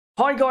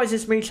Hi guys,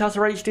 it's me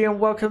ChazzaHD and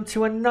welcome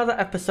to another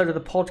episode of the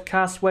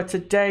podcast where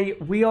today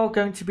we are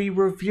going to be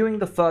reviewing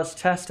the first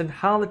test and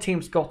how the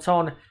teams got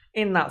on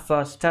in that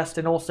first test,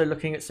 and also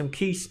looking at some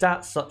key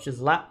stats such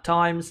as lap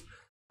times,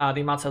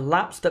 the amount of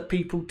laps that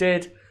people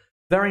did,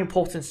 very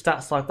important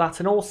stats like that.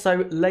 And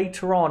also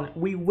later on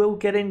we will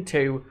get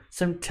into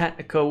some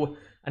technical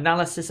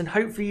analysis, and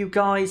hopefully you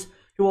guys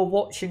who are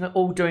watching are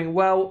all doing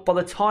well by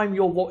the time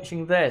you're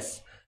watching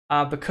this.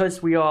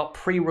 Because we are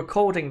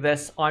pre-recording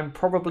this, I'm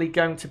probably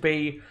going to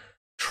be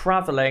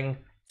traveling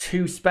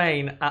to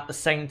Spain at the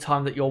same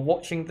time that you're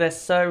watching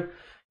this. So,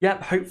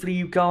 yep, hopefully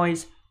you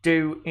guys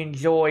do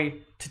enjoy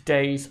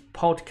today's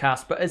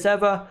podcast. But as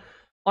ever,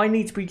 I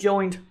need to be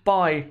joined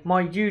by my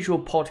usual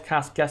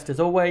podcast guest as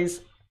always,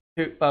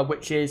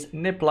 which is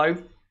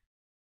Niblo.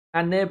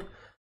 And Nib,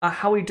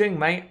 how are you doing,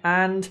 mate?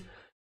 And,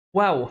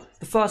 well,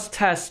 the first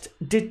test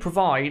did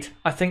provide,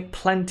 I think,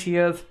 plenty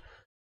of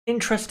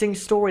interesting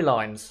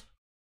storylines.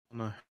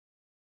 I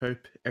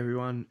hope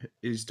everyone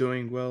is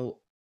doing well.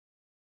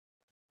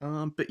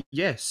 But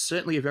yes,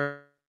 certainly a very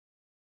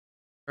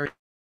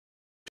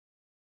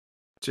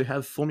to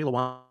have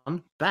Formula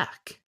 1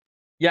 back.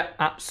 Yeah,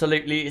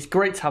 absolutely. It's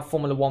great to have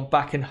Formula 1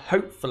 back, and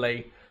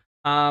hopefully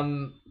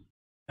the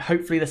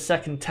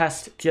second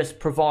test just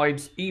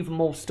provides even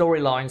more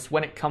storylines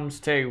when it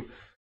comes to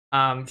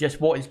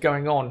just what is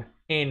going on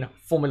in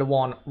Formula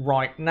 1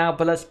 right now.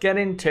 But let's get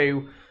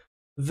into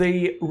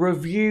the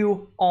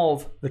review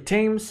of the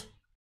teams,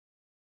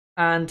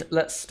 and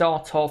let's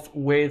start off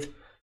with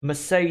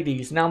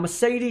Mercedes. Now,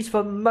 Mercedes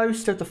for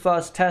most of the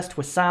first test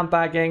were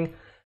sandbagging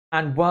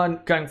and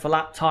weren't going for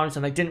lap times,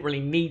 and they didn't really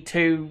need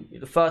to.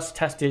 The first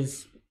test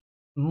is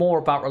more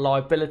about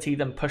reliability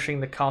than pushing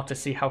the car to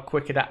see how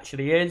quick it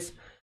actually is.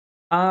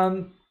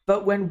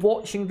 But when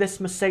watching this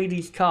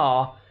Mercedes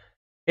car,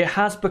 it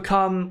has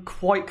become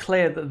quite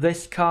clear that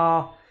this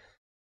car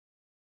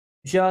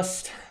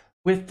just,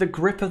 with the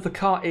grip of the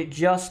car, it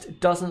just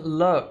doesn't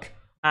look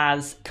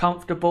as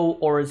comfortable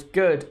or as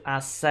good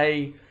as,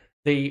 say,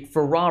 the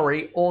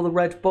Ferrari or the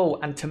Red Bull.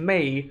 And to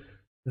me,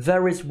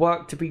 there is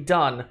work to be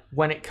done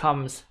when it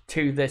comes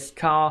to this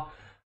car.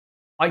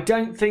 I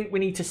don't think we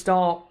need to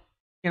start,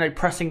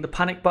 pressing the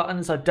panic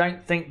buttons. I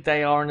don't think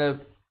they are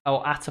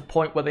at a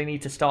point where they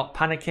need to start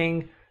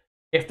panicking.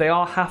 If they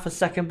are half a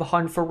second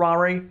behind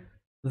Ferrari,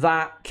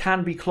 that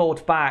can be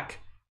clawed back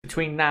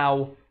between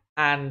now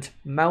and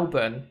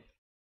Melbourne.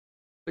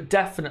 But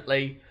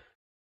definitely,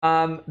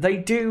 they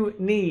do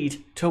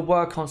need to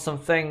work on some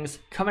things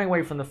coming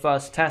away from the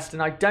first test,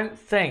 and I don't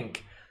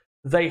think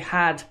they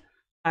had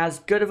as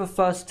good of a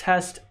first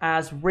test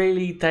as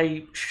really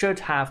they should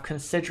have,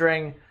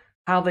 considering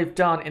how they've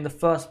done in the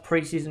first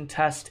preseason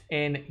test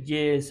in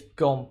years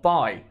gone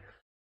by.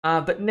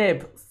 But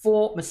Nib,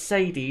 for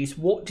Mercedes,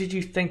 what did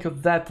you think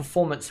of their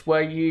performance?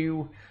 Were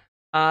you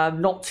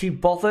not too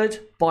bothered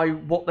by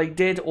what they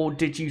did, or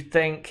did you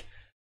think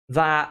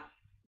that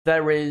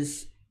there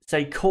is,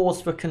 say,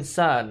 cause for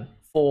concern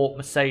for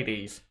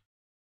Mercedes?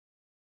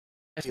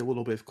 A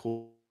little bit of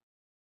cause,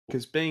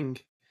 because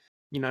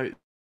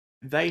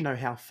they know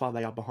how far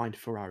they are behind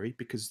Ferrari,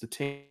 because the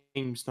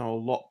teams know a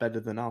lot better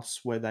than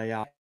us where they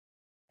are.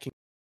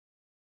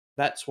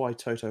 That's why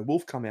Toto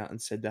Wolff come out and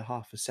said they're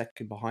half a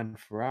second behind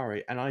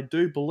Ferrari, and I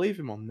do believe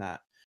him on that.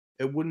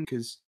 It wouldn't,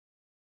 because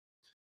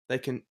they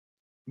can,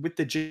 with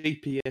the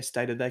GPS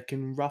data, they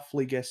can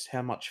roughly guess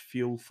how much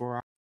fuel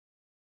Ferrari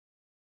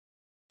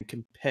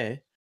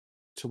compare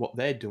to what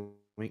they're doing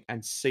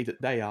and see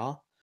that they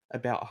are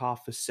about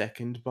half a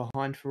second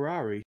behind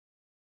Ferrari.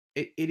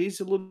 It is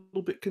a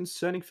little bit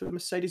concerning for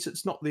Mercedes.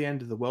 It's not the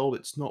end of the world.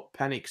 It's not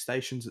panic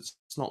stations. It's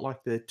not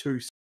like they're two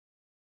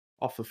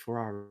off of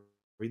Ferrari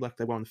like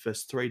they were on the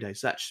first 3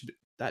 days.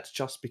 That's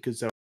just because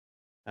they're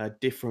a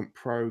different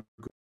program.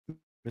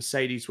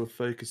 Mercedes were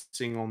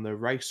focusing on the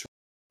race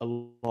a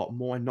lot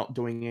more and not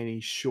doing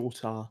any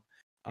shorter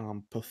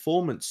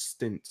performance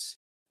stints.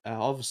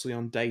 Obviously,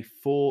 on day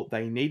 4,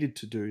 they needed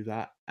to do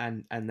that,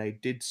 and they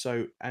did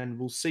so. And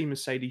we'll see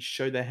Mercedes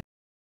show their hand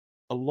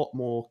a lot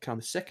more kind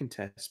of second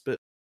test. But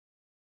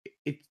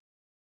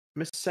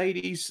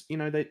Mercedes,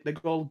 they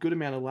got a good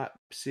amount of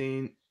laps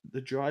in.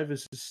 The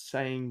drivers are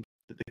saying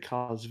that the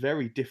car is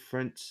very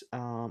different,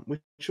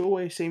 which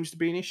always seems to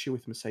be an issue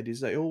with Mercedes.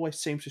 They always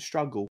seem to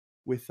struggle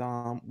with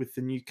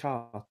the new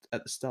car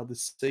at the start of the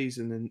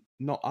season and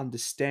not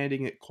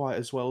understanding it quite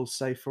as well as,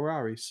 say,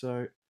 Ferrari.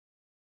 So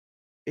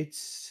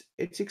it's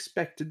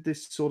expected,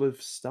 this sort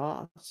of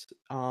start.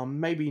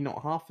 Maybe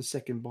not half a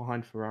second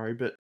behind Ferrari,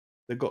 but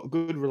they've got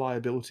good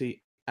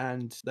reliability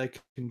and they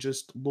can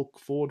just look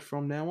forward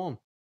from now on.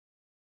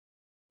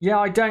 Yeah,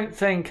 I don't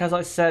think, as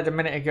I said a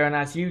minute ago and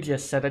as you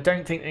just said, I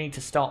don't think they need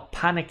to start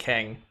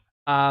panicking.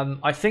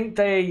 I think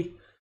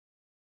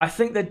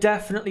they're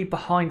definitely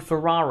behind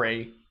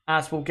Ferrari,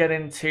 as we'll get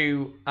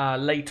into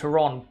later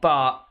on,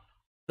 but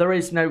there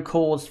is no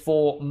cause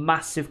for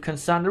massive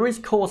concern. There is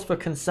cause for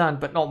concern,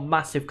 but not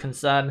massive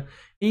concern.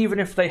 Even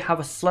if they have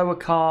a slower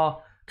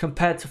car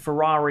compared to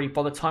Ferrari,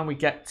 by the time we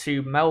get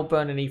to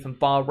Melbourne and even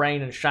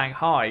Bahrain and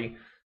Shanghai,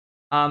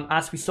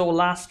 As we saw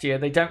last year,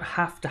 they don't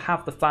have to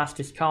have the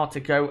fastest car to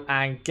go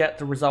and get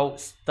the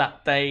results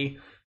that they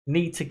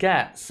need to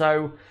get.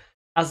 So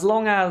as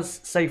long as,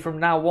 say, from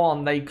now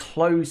on, they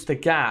close the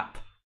gap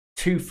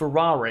to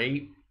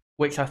Ferrari,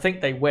 which I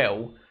think they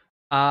will,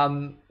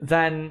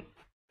 then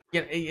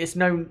it's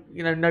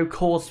no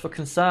cause for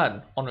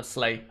concern,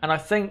 honestly. And I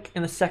think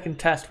in the second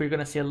test, we're going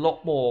to see a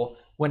lot more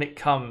when it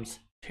comes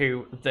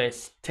to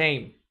this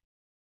team.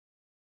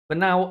 But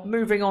now,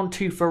 moving on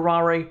to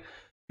Ferrari,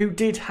 who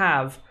did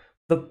have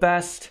the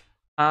best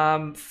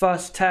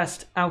first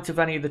test out of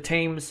any of the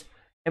teams.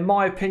 In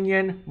my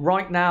opinion,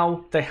 right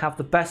now, they have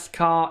the best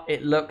car.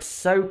 It looks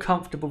so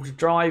comfortable to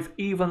drive.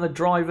 Even the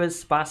drivers,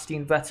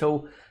 Sebastian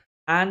Vettel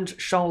and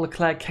Charles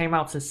Leclerc, came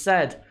out and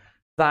said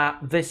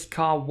that this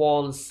car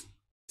was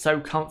so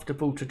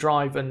comfortable to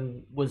drive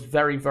and was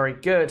very, very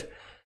good.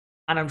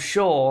 And I'm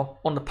sure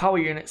on the power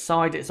unit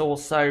side, it's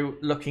also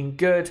looking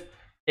good.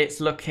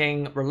 It's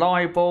looking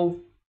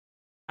reliable.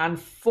 And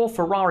for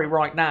Ferrari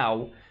right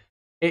now,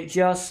 it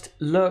just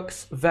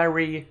looks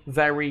very,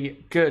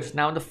 very good.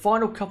 Now, in the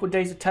final couple of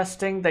days of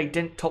testing, they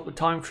didn't top the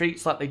time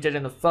treats like they did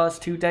in the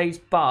first 2 days,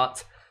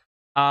 but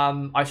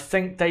I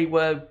think they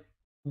were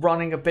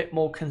running a bit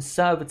more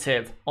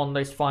conservative on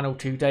those final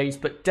 2 days.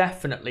 But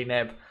definitely,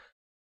 Nib,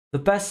 the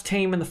best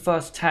team in the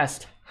first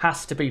test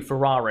has to be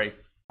Ferrari.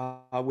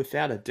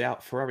 Without a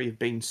doubt, Ferrari have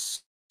been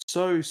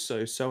so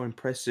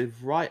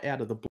impressive right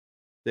out of the block.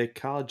 Their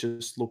car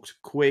just looked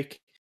quick,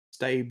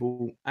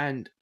 stable,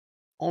 and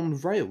on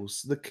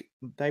rails.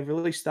 They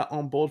released that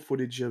onboard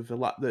footage of the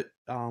lap that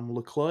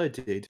Leclerc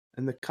did,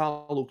 and the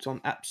car looked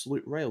on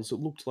absolute rails. It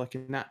looked like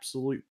an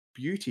absolute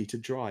beauty to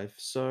drive.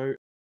 So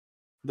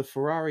the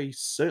Ferrari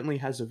certainly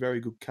has a very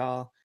good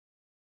car.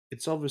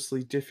 It's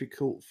obviously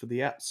difficult for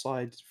the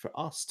outside for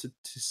us to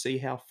see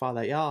how far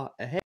they are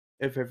ahead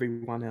of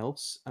everyone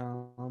else.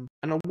 And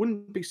I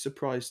wouldn't be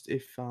surprised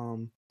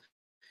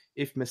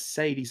if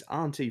Mercedes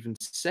aren't even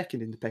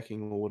second in the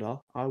pecking order.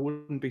 I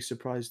wouldn't be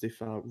surprised if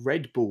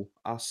Red Bull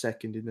are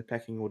second in the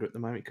pecking order at the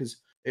moment, because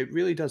it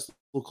really does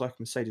look like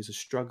Mercedes are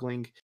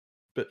struggling.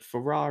 But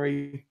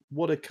Ferrari,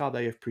 what a car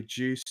they have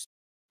produced.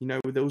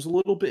 There was a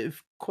little bit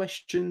of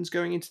questions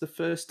going into the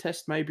first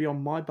test, maybe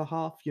on my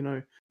behalf.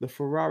 The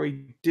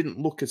Ferrari didn't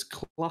look as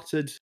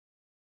cluttered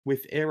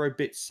with aero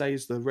bits, say,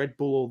 as the Red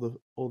Bull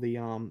or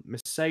the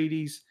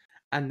Mercedes,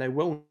 and they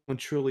well and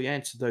truly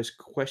answered those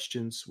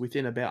questions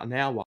within about an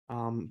hour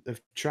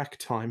of track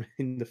time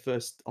on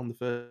the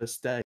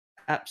first day.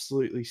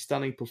 Absolutely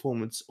stunning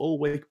performance all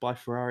week by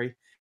Ferrari,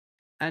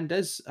 and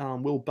as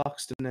Will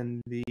Buxton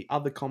and the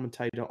other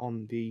commentator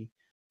on the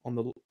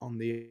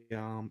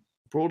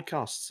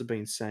broadcasts have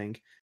been saying,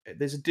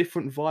 there's a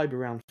different vibe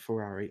around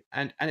Ferrari,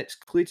 and it's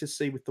clear to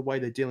see with the way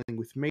they're dealing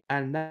with me,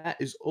 and that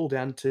is all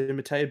down to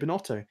Matteo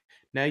Binotto.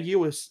 Now,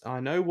 I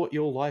know what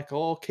you're like.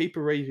 Oh, keep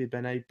a review,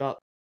 Bene, but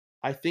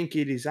I think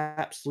it is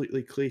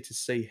absolutely clear to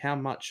see how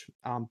much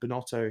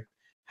Binotto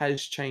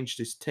has changed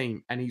his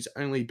team, and he's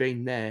only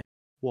been there,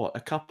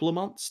 a couple of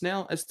months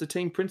now as the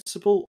team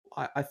principal.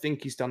 I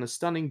think he's done a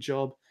stunning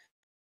job,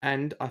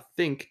 and I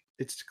think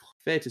it's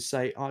fair to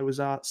say I was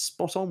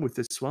spot on with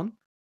this one.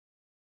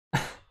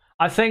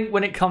 I think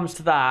when it comes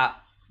to that,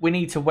 we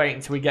need to wait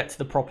until we get to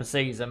the proper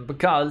season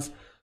because,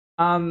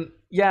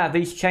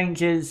 these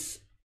changes.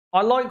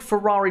 I like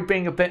Ferrari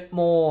being a bit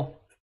more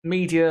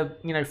media,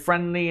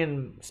 friendly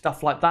and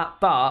stuff like that.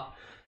 But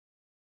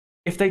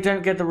if they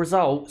don't get the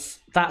results,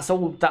 that's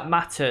all that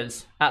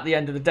matters at the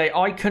end of the day.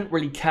 I couldn't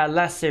really care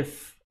less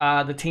if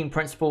the team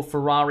principal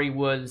Ferrari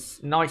was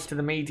nice to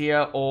the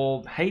media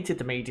or hated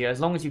the media. As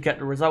long as you get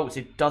the results,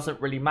 it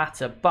doesn't really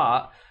matter.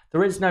 But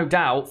there is no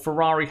doubt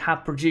Ferrari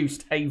have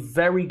produced a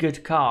very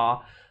good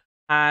car,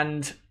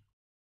 and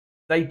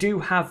they do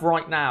have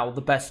right now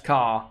the best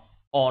car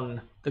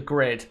on the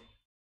grid.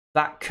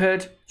 That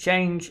could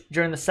change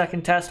during the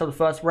second test or the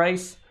first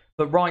race,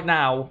 but right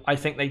now I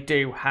think they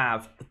do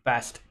have the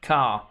best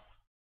car.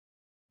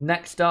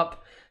 Next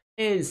up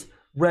is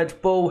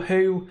Red Bull,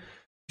 who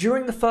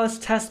during the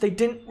first test they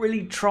didn't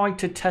really try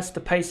to test the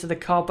pace of the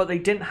car, but they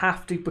didn't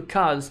have to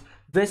because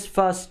this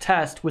first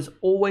test was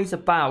always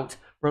about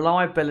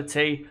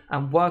reliability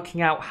and working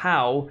out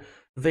how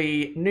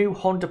the new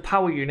Honda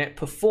power unit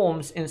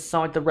performs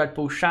inside the Red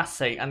Bull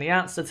chassis. And the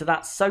answer to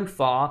that so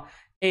far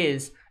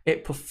is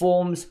it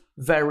performs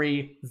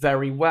very,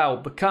 very well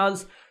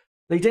because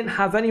they didn't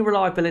have any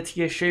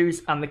reliability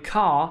issues and the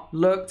car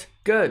looked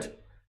good.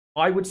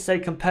 I would say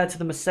compared to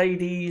the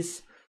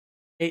Mercedes,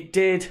 it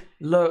did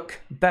look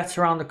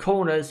better around the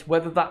corners.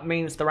 Whether that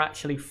means they're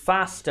actually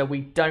faster, we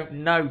don't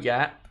know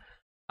yet.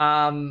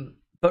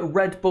 But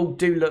Red Bull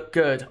do look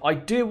good. I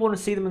do want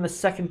to see them in the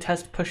second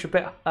test push a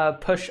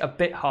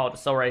bit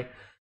harder,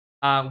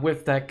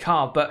 with their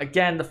car. But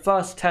again, the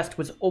first test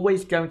was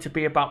always going to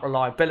be about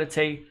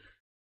reliability.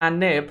 And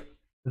Nib,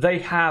 they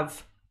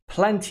have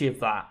plenty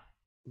of that.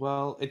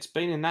 Well, it's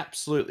been an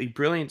absolutely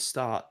brilliant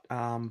start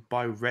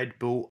by Red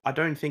Bull. I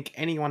don't think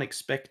anyone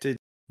expected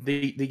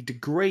the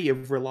degree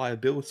of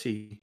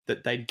reliability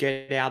that they'd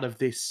get out of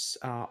this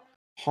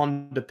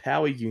Honda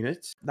power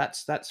unit.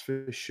 That's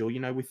for sure.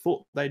 We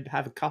thought they'd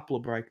have a couple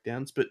of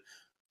breakdowns, but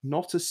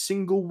not a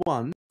single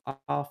one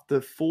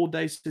after 4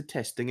 days of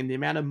testing, and the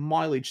amount of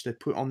mileage they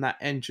put on that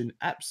engine.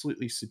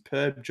 Absolutely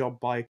superb job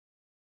by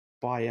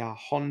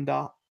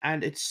Honda,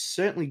 and it's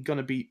certainly going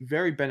to be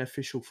very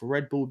beneficial for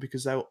Red Bull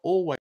because they were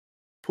always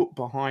put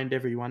behind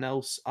everyone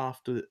else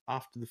after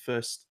the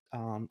first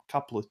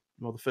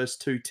the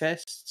first two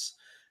tests,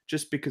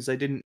 just because they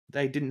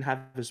didn't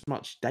have as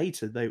much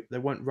data. They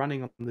weren't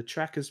running on the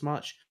track as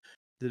much.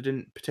 They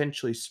didn't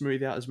potentially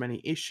smooth out as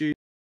many issues,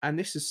 and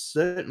this is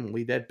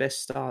certainly their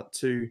best start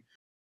to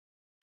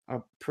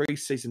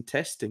pre-season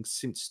testing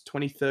since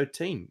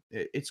 2013.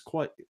 It's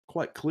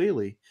quite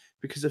clearly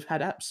because they've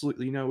had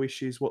absolutely no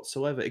issues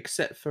whatsoever,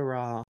 except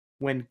for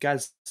when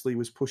Gasly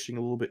was pushing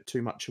a little bit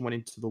too much and went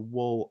into the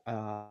wall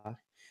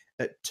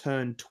at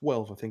turn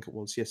 12, I think it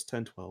was. Yes,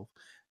 turn 12.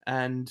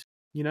 And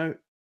the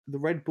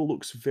Red Bull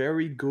looks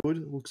very good.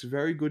 It looks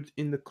very good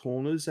in the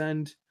corners,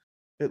 and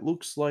it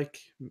looks like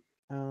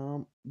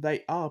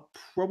they are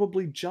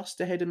probably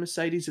just ahead of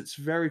Mercedes. It's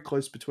very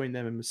close between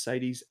them and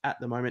Mercedes at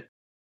the moment.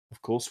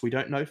 Of course, we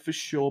don't know for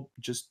sure.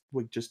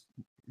 We're just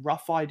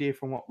rough idea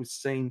from what we've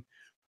seen.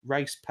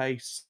 Race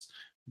pace,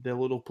 their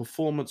little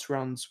performance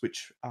runs,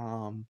 which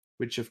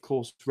of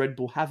course Red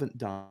Bull haven't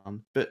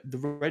done. But the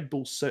Red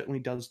Bull certainly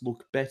does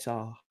look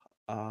better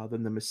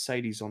than the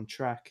Mercedes on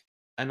track,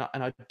 and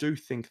I do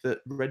think that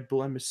Red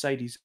Bull and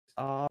Mercedes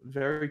are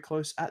very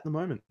close at the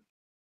moment.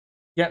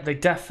 Yeah, they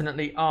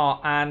definitely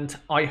are, and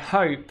I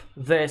hope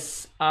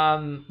this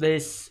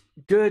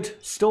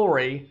good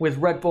story with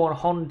Red Bull and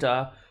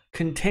Honda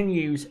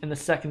continues in the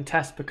second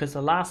test, because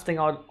the last thing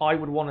I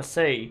would want to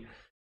see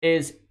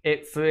is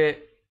it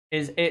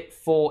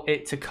for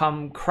it to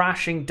come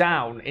crashing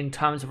down in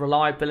terms of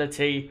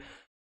reliability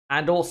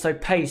and also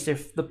pace,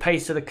 if the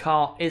pace of the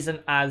car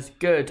isn't as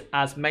good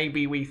as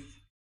maybe we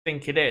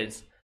think it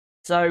is.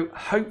 So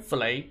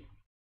hopefully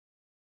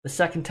the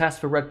second test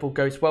for Red Bull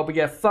goes well. But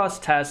yeah,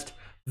 first test,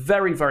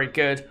 very, very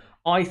good.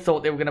 I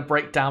thought they were going to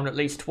break down at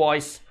least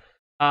twice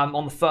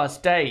on the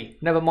first day.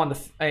 Never mind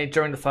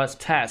during the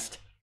first test.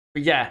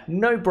 But yeah,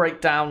 no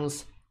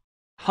breakdowns,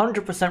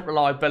 100%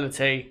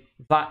 reliability.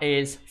 That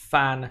is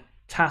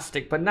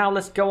fantastic. But now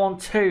let's go on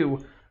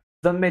to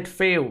the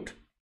midfield.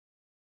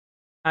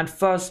 And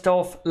first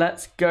off,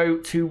 let's go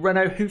to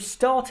Renault, who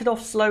started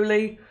off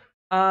slowly.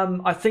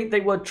 I think they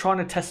were trying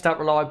to test out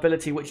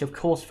reliability, which of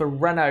course for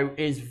Renault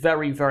is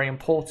very, very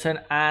important.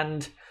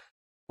 And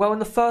well, in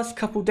the first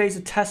couple of days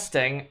of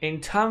testing,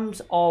 in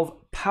terms of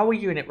power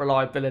unit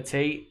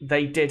reliability,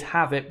 they did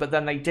have it. But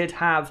then they did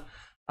have,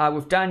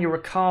 with Daniel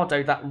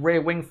Ricciardo, that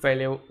rear wing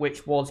failure,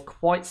 which was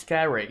quite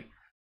scary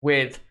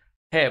with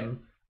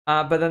him.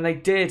 But then they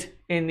did,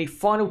 in the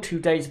final 2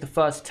 days of the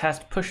first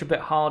test, push a bit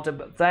harder.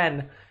 But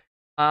then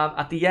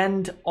at the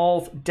end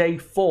of day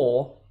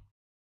 4,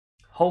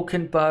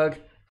 Hulkenberg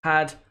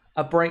had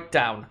a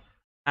breakdown.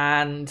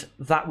 And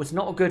that was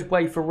not a good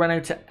way for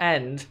Renault to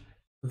end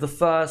the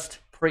first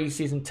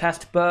pre-season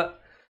test.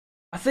 But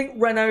I think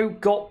Renault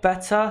got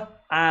better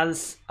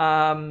as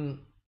the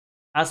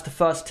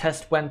first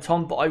test went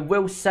on. But I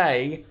will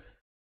say,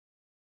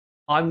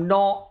 I'm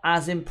not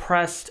as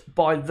impressed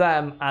by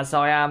them as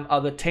I am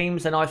other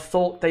teams, and I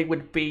thought they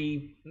would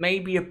be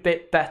maybe a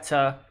bit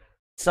better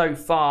so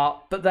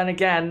far. But then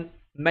again,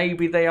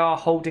 maybe they are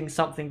holding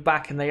something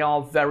back and they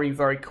are very,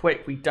 very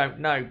quick. We don't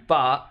know.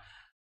 But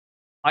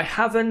I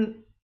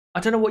don't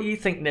know what you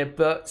think, Nib,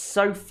 but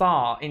so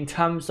far, in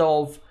terms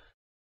of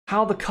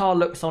how the car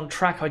looks on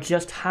track, I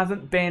just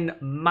haven't been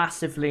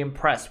massively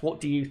impressed. What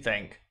do you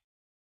think?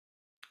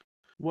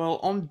 Well,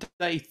 on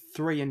day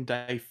 3 and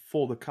day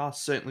 4, the car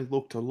certainly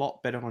looked a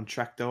lot better on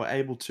track. They were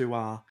able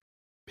to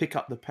pick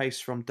up the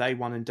pace from day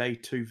 1 and day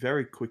 2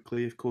 very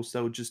quickly. Of course,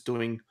 they were just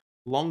doing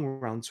long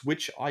runs,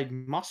 which I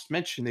must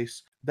mention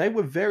this. They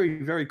were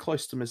very, very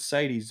close to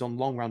Mercedes on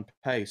long run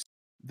pace.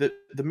 The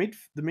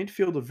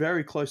midfield are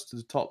very close to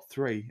the top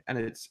 3, and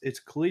it's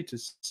clear to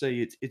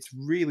see. It's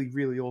really,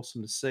 really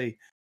awesome to see.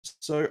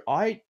 So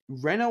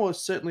Renault are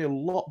certainly a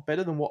lot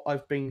better than what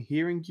I've been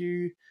hearing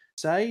you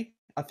say.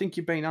 I think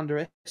you've been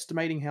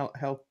underestimating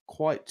how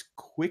quite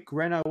quick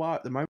Renault are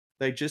at the moment.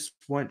 They just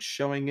weren't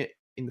showing it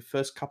in the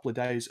first couple of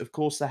days. Of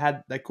course,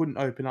 they couldn't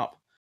open up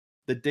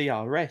the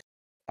DRS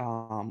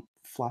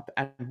flap,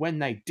 and when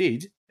they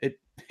did,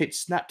 it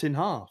snapped in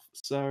half.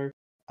 So,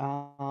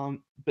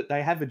 but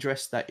they have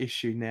addressed that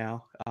issue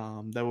now.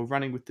 They were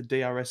running with the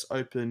DRS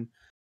open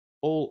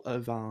all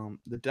of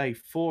the day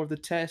 4 of the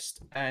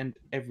test, and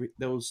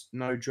there was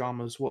no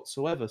dramas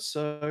whatsoever.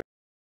 So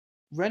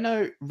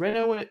Renault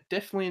are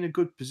definitely in a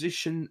good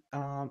position.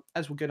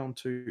 As we'll get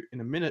onto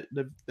in a minute,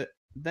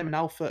 them and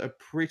Alpha are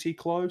pretty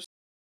close,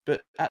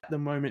 but at the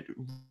moment,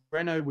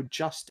 Renault would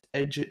just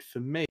edge it for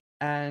me.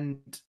 And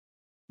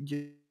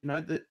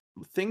that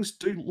things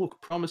do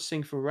look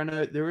promising for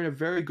Renault. They're in a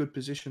very good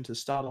position to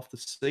start off the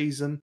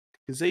season,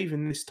 because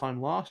even this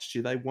time last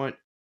year, they weren't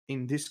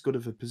in this good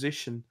of a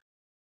position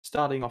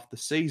starting off the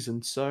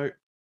season. So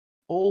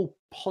all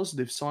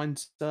positive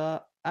signs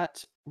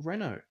at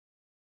Renault.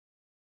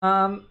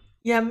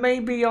 Yeah,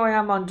 maybe I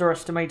am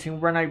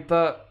underestimating Renault,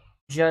 but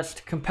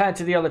just compared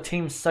to the other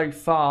teams so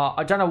far,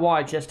 I don't know why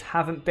I just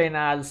haven't been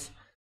as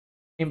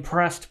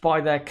impressed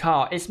by their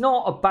car. It's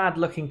not a bad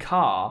looking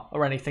car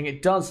or anything.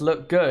 It does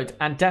look good,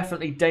 and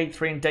definitely day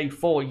 3 and day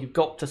 4, you've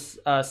got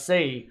to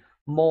see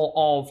more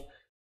of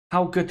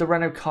how good the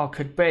Renault car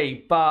could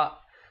be. But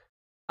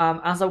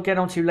as I'll get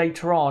onto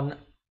later on,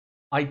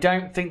 I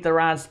don't think they're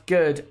as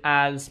good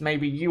as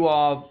maybe you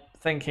are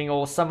thinking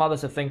or some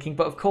others are thinking,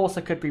 but of course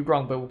I could be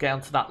wrong, but we'll get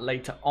onto that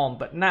later on.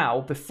 But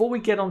now, before we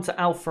get onto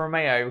Alfa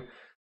Romeo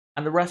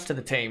and the rest of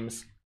the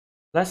teams,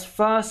 let's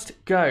first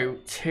go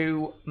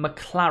to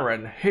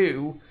McLaren,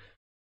 who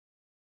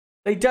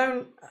I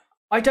don't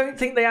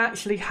think they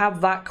actually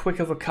have that quick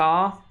of a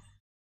car,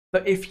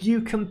 but if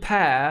you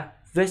compare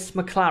this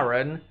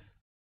McLaren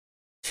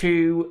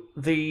to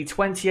the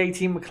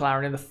 2018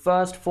 McLaren in the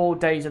first 4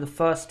 days of the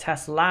first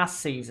test last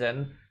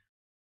season,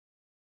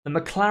 the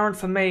McLaren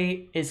for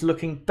me is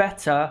looking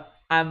better,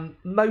 and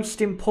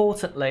most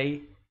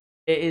importantly,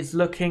 it is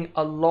looking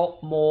a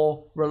lot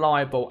more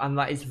reliable, and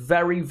that is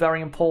very,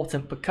 very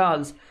important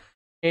because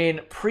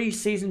in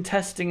pre-season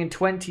testing in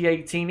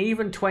 2018,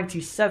 even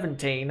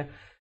 2017,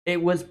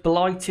 it was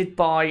blighted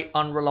by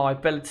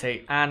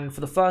unreliability, and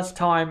for the first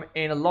time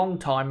in a long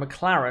time,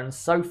 McLaren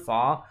so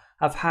far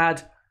have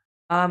had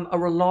a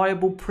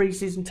reliable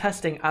pre-season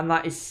testing, and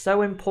that is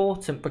so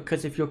important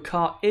because if your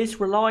car is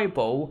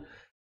reliable,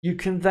 you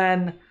can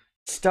then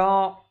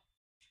start,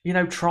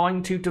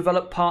 trying to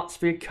develop parts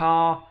for your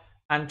car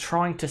and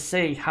trying to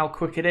see how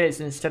quick it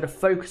is instead of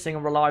focusing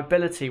on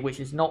reliability, which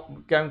is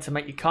not going to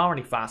make your car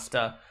any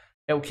faster.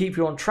 It will keep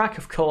you on track,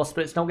 of course,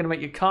 but it's not going to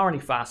make your car any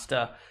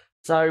faster.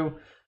 So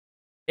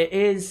it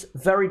is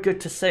very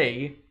good to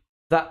see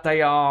that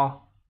they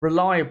are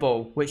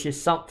reliable, which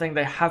is something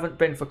they haven't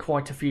been for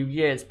quite a few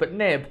years. But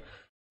Nib,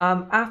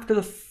 after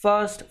the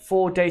first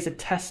 4 days of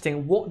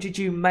testing, what did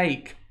you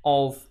make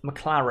of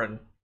McLaren?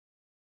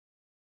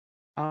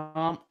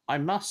 I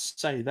must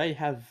say they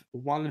have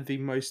one of the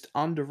most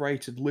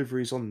underrated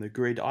liveries on the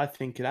grid. I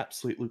think it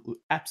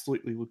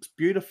absolutely looks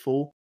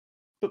beautiful.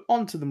 But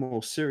on to the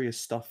more serious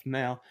stuff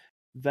now.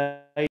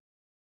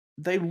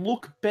 They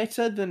look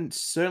better than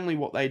certainly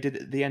what they did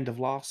at the end of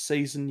last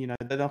season.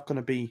 They're not going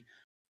to be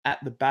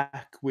at the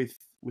back with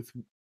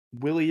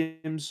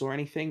Williams or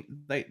anything.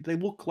 They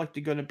look like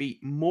they're going to be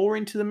more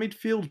into the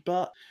midfield,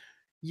 but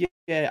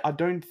yeah, I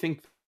don't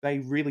think they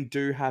really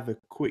do have a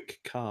quick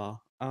car.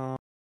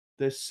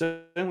 There's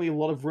certainly a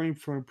lot of room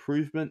for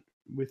improvement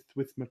with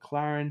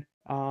McLaren.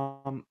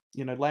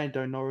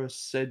 Lando Norris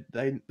said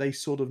they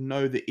sort of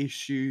know the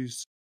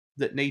issues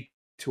that need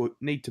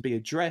to be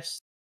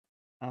addressed.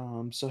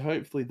 So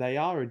hopefully they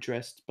are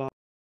addressed. But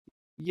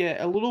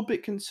yeah, a little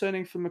bit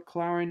concerning for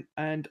McLaren.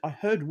 And I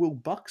heard Will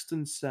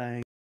Buxton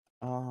saying,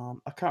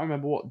 I can't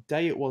remember what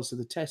day it was of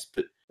the test,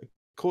 but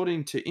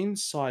according to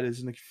insiders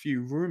and a few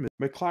rumors,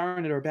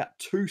 McLaren are about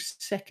 2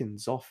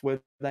 seconds off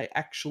where they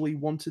actually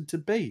wanted to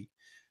be.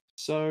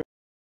 So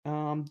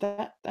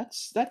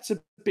that's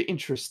a bit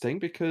interesting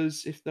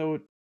because if they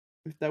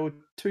were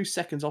 2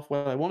 seconds off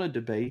where they wanted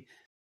to be,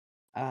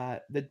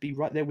 they'd be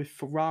right there with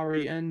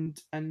Ferrari and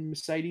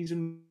Mercedes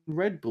and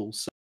Red Bull.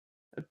 So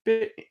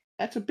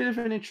that's a bit of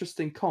an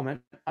interesting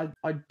comment.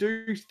 I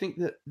do think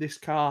that this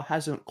car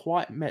hasn't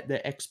quite met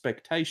their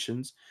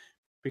expectations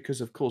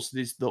because, of course,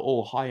 it is the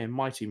all high and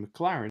mighty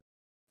McLaren.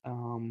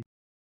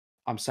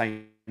 I'm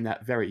saying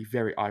that very,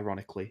 very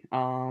ironically.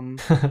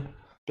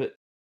 But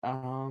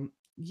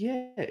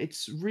yeah,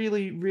 it's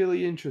really,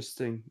 really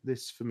interesting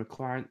this for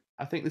McLaren.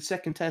 I think the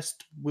second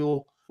test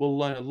we'll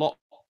learn a lot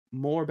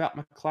more about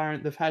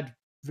McLaren. They've had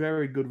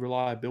very good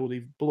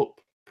reliability,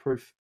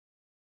 bulletproof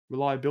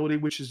reliability,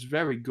 which is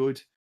very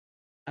good.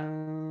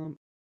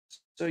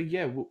 So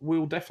yeah,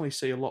 we'll definitely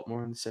see a lot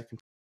more in the second.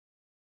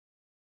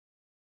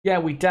 Yeah,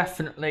 we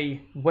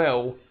definitely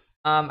will.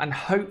 And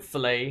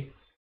hopefully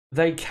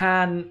they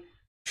can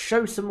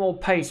show some more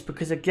pace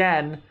because,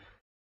 again,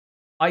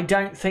 I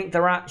don't think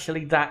they're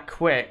actually that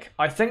quick.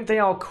 I think they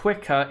are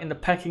quicker in the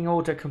pecking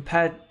order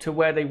compared to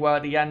where they were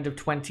at the end of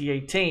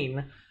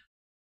 2018.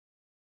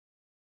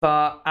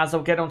 But as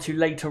I'll get onto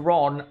later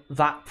on,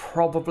 that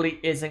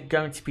probably isn't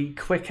going to be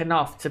quick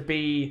enough to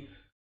be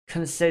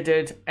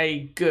considered a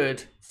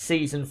good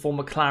season for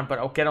McLaren, but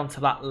I'll get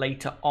onto that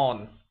later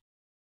on.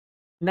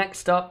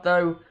 Next up,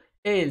 though,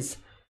 is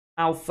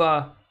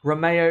Alfa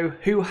Romeo,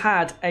 who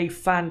had a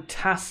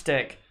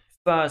fantastic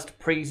first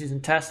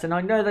preseason test. And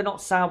I know they're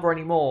not Sauber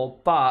anymore,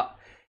 but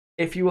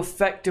if you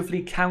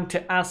effectively count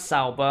it as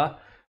Sauber,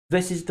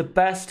 this is the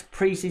best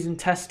preseason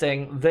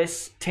testing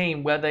this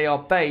team, where they are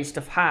based,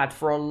 have had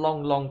for a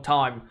long, long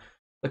time.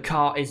 The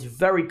car is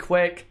very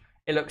quick,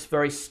 it looks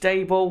very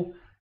stable,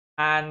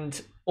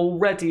 and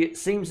already it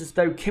seems as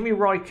though Kimi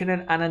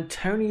Raikkonen and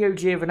Antonio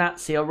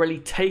Giovinazzi are really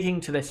taking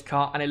to this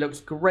car, and it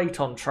looks great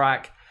on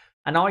track.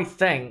 And I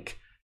think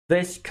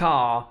this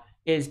car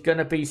is going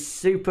to be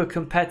super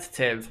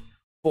competitive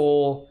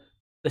for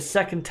the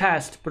second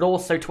test, but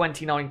also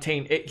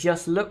 2019. It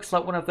just looks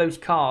like one of those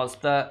cars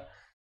that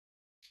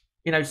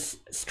you know,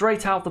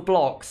 straight out the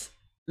blocks,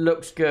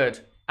 looks good.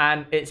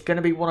 And it's going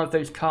to be one of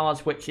those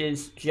cars which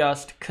is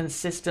just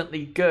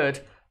consistently good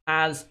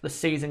as the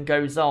season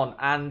goes on.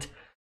 And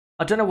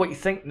I don't know what you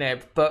think,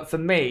 Nib, but for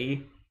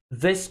me,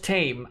 this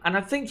team, and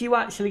I think you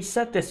actually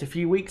said this a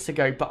few weeks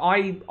ago, but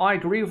I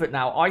agree with it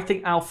now. I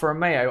think Alfa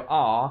Romeo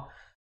are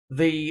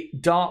the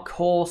dark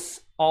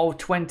horse of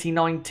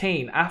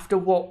 2019. After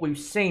what we've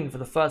seen for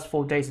the first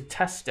 4 days of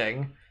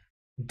testing,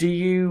 do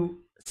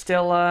you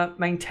still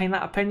maintain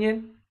that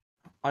opinion?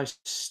 I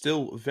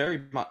still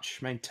very much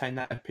maintain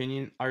that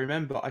opinion. I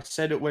remember I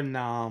said it when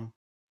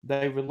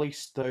they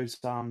released those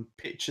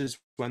pictures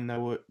when they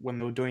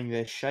were doing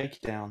their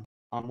shakedown.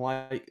 I'm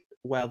like,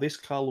 wow, this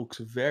car looks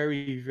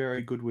very,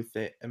 very good with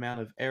the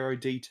amount of aero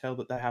detail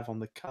that they have on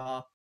the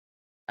car,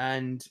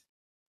 and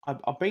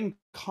I've been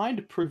kind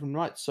of proven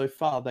right so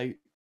far.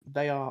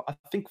 They are, I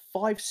think,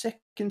 5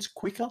 seconds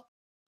quicker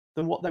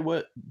than what they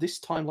were this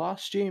time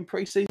last year in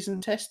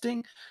preseason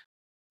testing.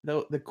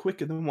 They're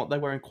quicker than what they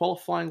were in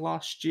qualifying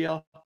last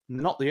year.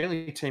 Not the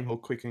only team who are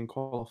quicker in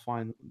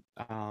qualifying.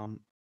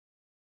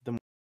 Than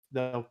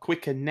They're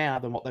quicker now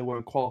than what they were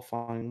in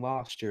qualifying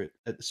last year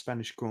at the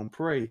Spanish Grand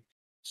Prix.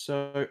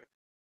 So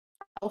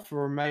Alfa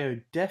Romeo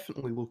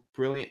definitely looked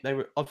brilliant. They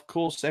were, of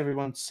course,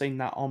 everyone's seen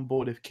that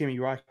onboard of Kimi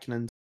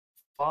Raikkonen's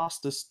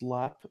fastest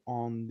lap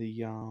on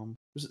the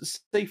was it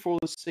the C4 or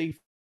the C5?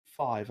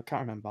 I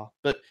can't remember,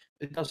 but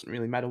it doesn't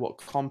really matter what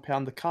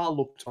compound. The car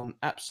looked on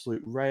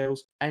absolute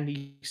rails, and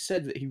he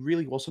said that he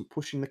really wasn't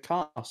pushing the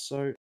car.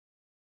 So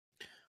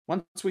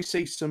once we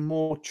see some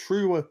more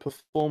truer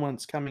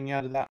performance coming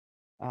out of that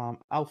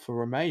Alfa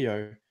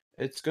Romeo,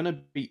 it's going to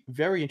be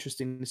very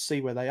interesting to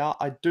see where they are.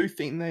 I do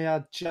think they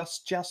are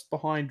just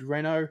behind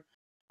Renault,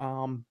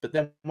 but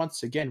then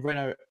once again,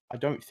 Renault I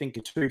don't think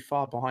are too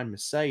far behind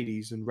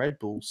Mercedes and Red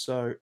Bull.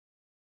 So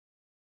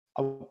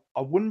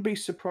I wouldn't be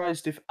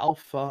surprised if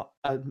Alfa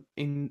are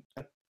going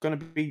to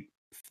be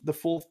the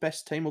fourth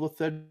best team or the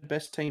third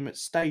best team at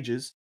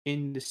stages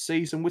in the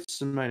season with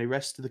Simone. The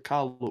rest of the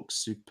car looks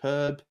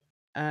superb,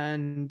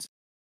 and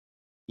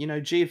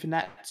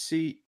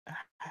Giovinazzi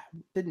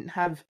didn't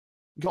have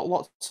got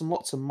lots and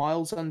lots of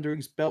miles under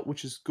his belt,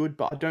 which is good,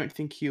 but I don't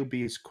think he'll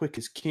be as quick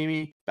as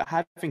Kimi. But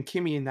having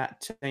Kimi in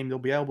that team, they'll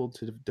be able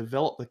to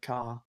develop the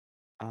car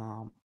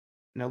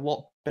in a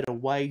lot better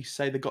way.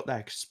 Say they got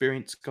that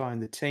experienced guy in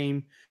the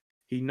team.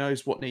 He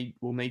knows what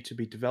will need to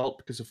be developed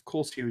because, of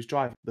course, he was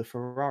driving the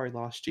Ferrari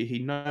last year. He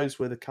knows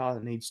where the car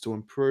needs to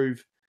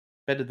improve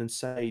better than,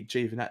 say,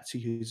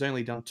 Giovinazzi, who's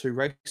only done 2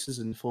 races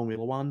in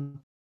Formula One.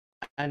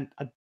 And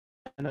I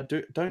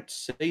don't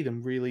see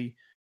them really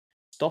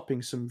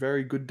stopping some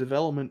very good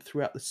development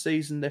throughout the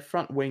season. Their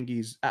front wing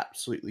is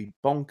absolutely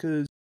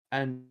bonkers,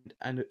 and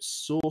it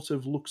sort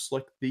of looks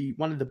like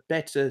one of the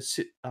better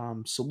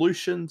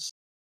solutions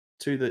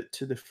to the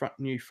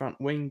new front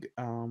wing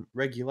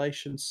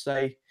regulations.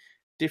 Say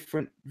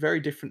very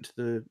different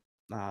to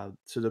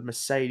the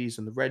Mercedes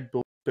and the Red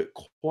Bull, but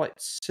quite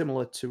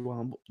similar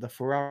to the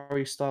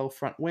Ferrari style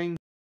front wing,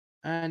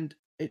 and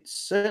it's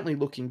certainly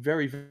looking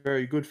very,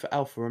 very good for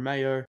Alfa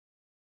Romeo.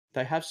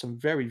 They have some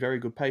very, very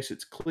good pace.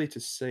 It's clear to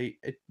see.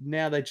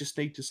 Now they just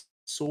need to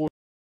sort of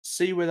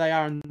see where they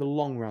are in the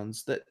long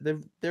runs. That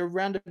they're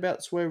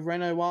roundabouts where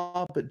Renault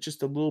are, but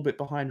just a little bit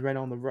behind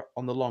Renault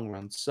on the long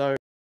runs. So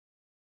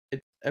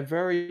it's a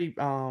very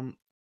once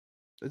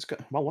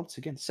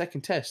again,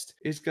 second test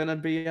is going to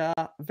be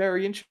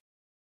very interesting.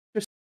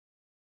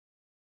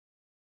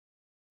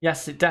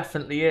 Yes, it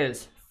definitely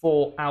is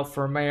for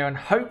Alfa Romeo, and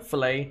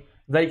hopefully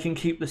they can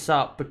keep this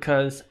up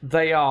because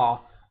they are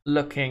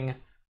looking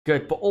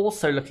good. But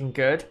also looking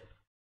good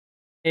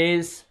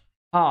is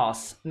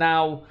Haas.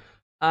 Now,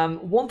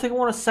 one thing I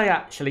want to say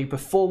actually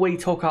before we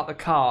talk about the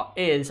car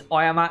is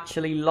I am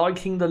actually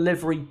liking the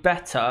livery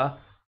better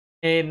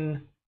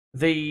in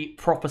the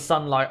proper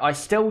sunlight. I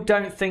still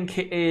don't think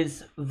it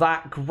is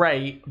that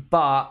great,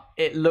 but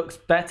it looks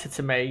better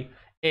to me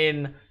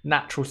in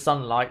natural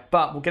sunlight.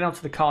 But we'll get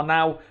onto the car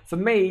now. For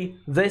me,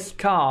 this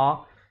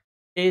car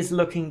is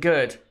looking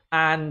good,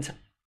 and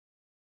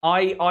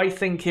I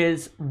think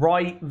is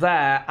right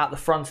there at the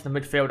front of the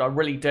midfield. I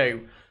really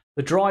do.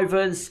 The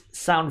drivers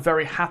sound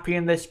very happy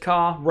in this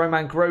car.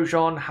 Romain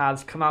Grosjean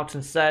has come out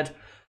and said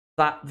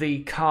that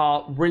the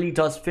car really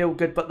does feel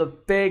good, but the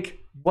big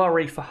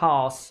worry for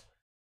Haas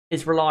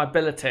is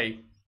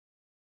reliability.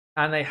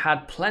 And they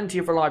had plenty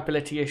of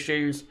reliability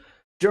issues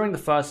during the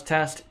first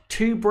test.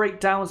 2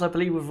 breakdowns, I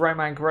believe, with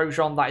Romain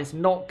Grosjean. That is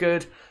not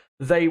good.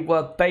 They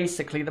were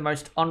basically the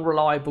most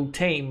unreliable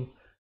team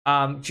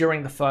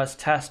during the first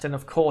test, and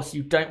of course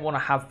you don't want to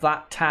have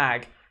that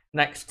tag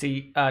next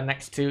to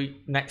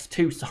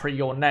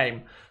your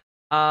name.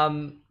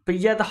 But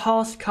yeah, the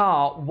Haas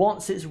car,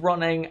 once it's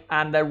running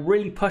and they're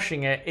really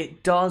pushing it,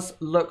 it does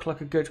look like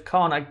a good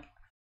car. And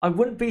I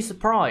wouldn't be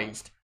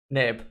surprised,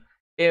 Nib,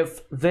 if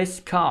this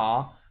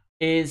car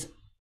is,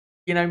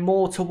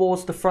 more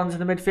towards the front of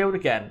the midfield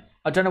again.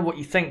 I don't know what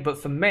you think, but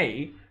for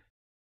me,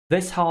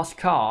 this Haas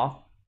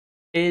car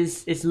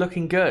is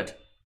looking good.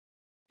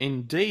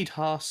 Indeed,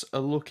 Haas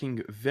are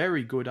looking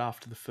very good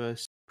after the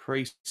first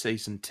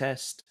pre-season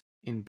test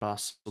in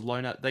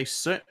Barcelona.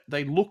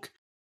 They look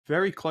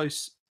very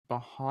close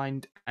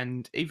behind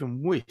and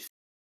even with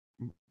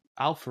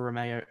Alfa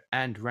Romeo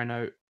and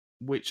Renault,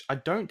 which I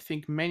don't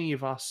think many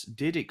of us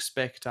did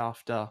expect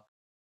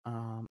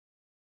um,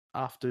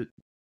 after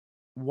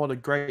what a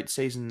great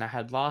season they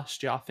had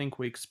last year. I think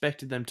we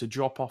expected them to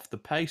drop off the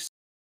pace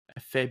a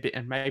fair bit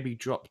and maybe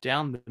drop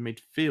down the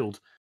midfield.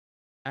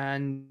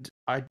 And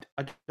I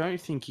don't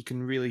think you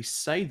can really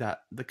say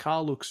that. The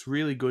car looks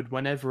really good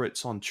whenever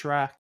it's on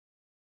track.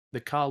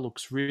 The car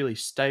looks really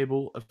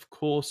stable. Of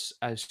course,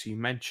 as you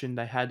mentioned,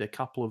 they had a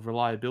couple of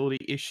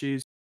reliability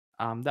issues.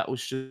 That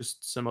was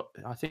just some.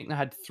 I think they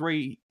had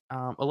three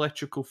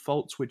electrical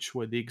faults, which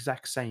were the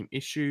exact same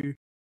issue.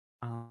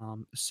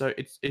 So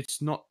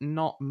it's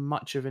not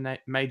much of a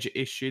major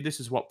issue. This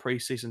is what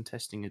preseason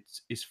testing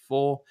is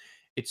for.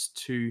 It's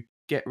to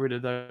get rid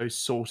of those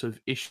sort of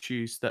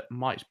issues that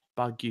might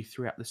bug you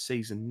throughout the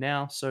season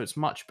now. So it's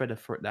much better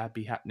for it to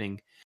be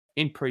happening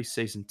in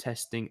preseason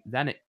testing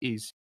than it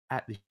is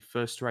at the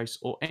first race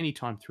or any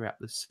time throughout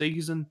the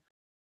season.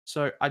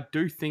 So I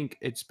do think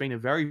it's been a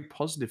very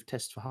positive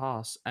test for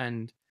Haas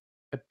and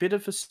a bit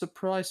of a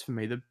surprise for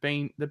me.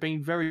 They've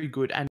been very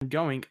good and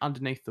going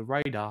underneath the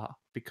radar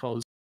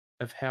because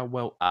of how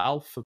well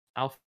Alfa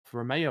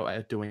Romeo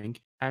are doing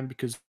and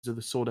because of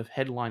the sort of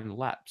headline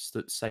laps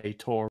that say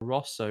Toro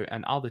Rosso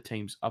and other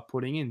teams are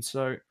putting in.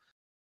 So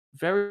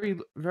very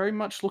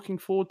much looking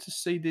forward to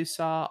see this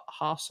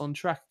Haas on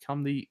track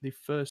come the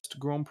first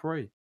Grand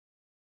Prix.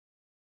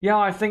 Yeah,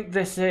 I think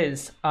this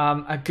is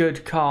a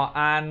good car,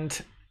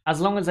 and as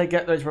long as they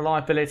get those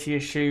reliability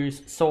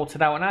issues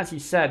sorted out, and as you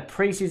said,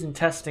 preseason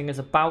testing is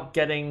about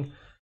getting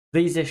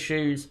these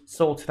issues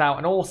sorted out,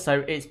 and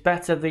also it's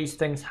better these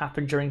things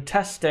happen during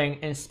testing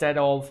instead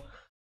of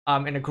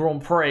in a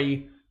Grand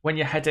Prix when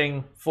you're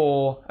heading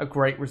for a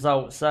great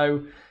result.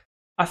 So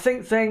I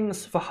think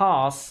things for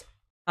Haas,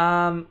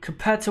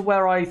 compared to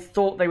where I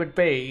thought they would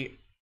be,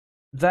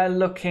 they're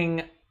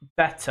looking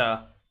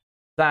better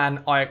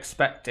than I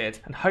expected,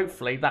 and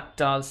hopefully that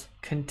does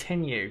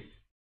continue.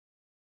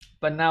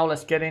 But now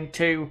let's get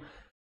into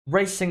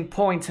Racing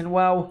Point, and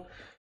well,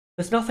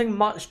 there's nothing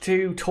much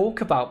to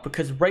talk about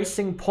because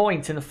Racing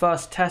Point in the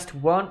first test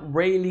weren't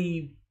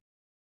really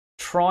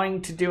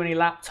trying to do any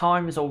lap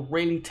times or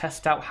really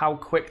test out how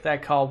quick their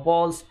car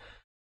was.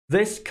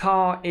 This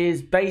car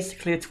is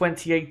basically a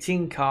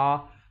 2018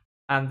 car,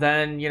 and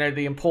then, you know,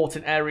 the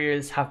important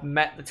areas have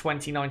met the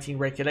 2019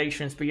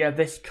 regulations. But yeah,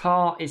 this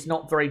car is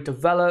not very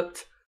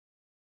developed,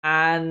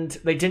 and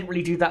they didn't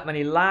really do that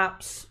many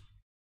laps.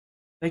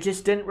 They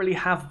just didn't really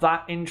have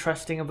that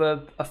interesting of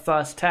a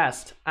first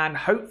test. And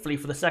hopefully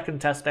for the second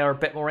test, they are a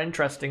bit more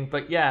interesting.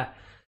 But yeah,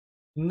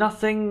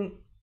 nothing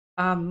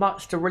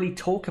much to really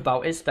talk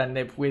about, is there,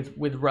 Nib, with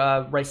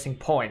Racing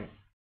Point?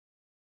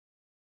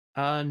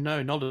 No,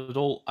 not at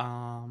all.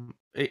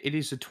 It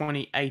is a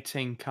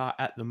 2018 car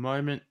at the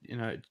moment. You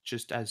know,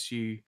 just as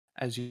you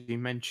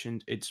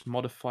mentioned, it's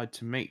modified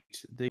to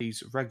meet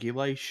these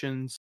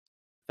regulations.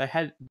 They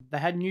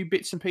had new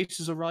bits and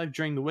pieces arrive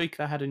during the week.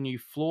 They had a new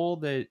floor,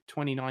 their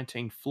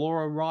 2019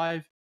 floor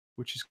arrive,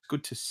 which is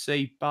good to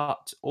see.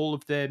 But all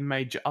of their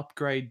major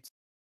upgrades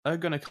are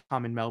going to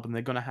come in Melbourne.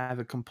 They're going to have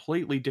a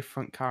completely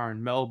different car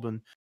in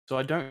Melbourne. So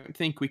I don't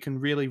think we can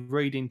really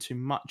read into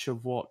much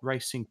of what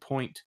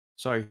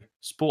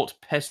Sport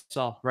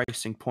Pesa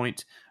Racing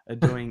Point are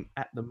doing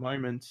at the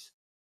moment.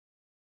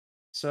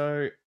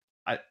 So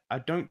I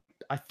don't.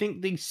 I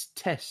think these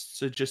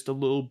tests are just a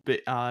little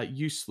bit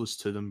useless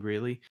to them,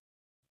 really,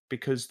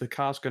 because the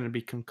car's going to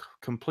be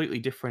completely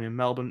different in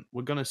Melbourne.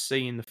 We're going to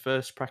see in the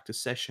first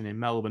practice session in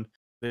Melbourne,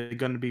 they're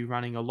going to be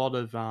running a lot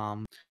of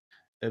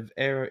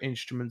aero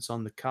instruments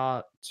on the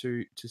car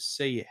to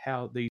see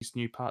how these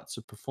new parts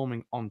are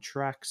performing on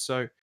track.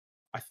 So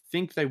I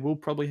think they will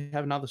probably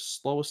have another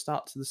slower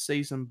start to the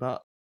season,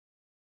 but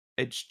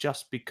it's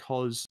just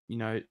because, you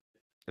know,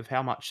 of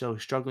how much they were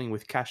struggling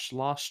with cash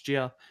last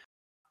year,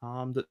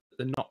 that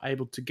they're not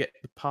able to get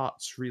the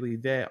parts really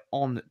there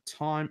on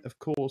time. Of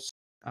course,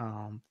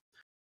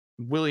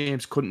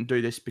 Williams couldn't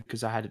do this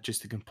because I had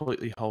just a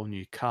completely whole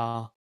new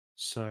car.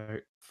 So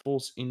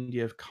Force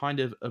India have kind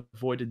of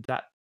avoided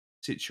that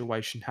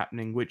situation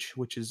happening, which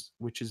is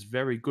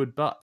very good.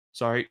 But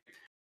sorry,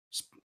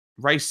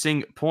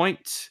 Racing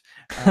Point.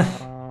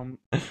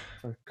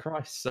 For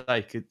Christ's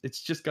sake,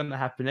 it's just going to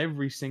happen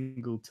every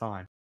single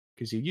time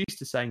because you're used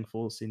to saying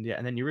Force India,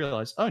 and then you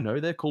realize, oh no,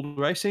 they're called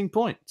Racing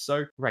Point.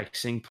 So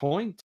Racing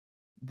Point,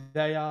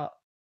 they are.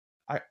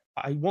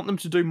 I want them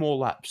to do more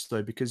laps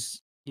though,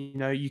 because you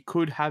know you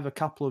could have a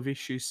couple of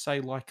issues,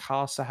 say like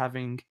Haas are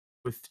having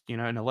with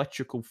an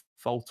electrical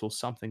fault or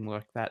something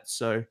like that.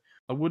 So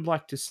I would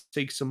like to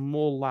see some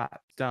more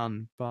laps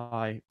done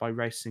by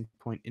Racing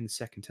Point in the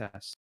second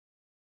test.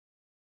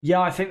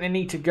 Yeah, I think they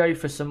need to go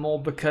for some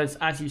more because,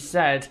 as you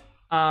said,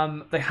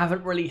 they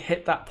haven't really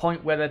hit that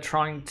point where they're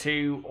trying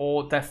to,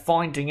 or they're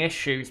finding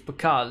issues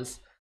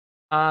because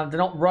They're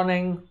not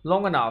running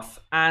long enough.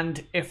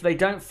 And if they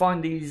don't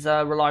find these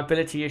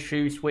reliability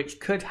issues, which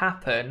could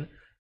happen,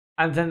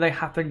 and then they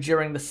happen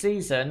during the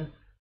season,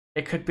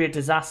 it could be a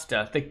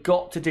disaster. They've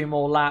got to do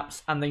more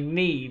laps, and they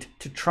need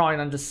to try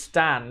and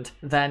understand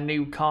their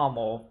new car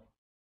more.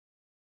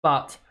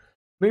 But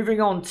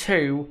moving on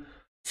to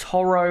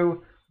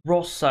Toro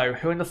Rosso,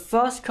 who in the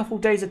first couple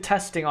of days of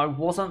testing I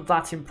wasn't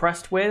that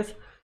impressed with.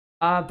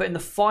 But in the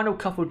final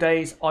couple of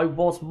days I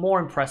was more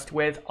impressed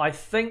with. I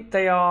think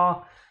they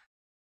are,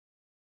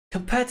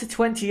 compared to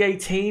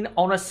 2018,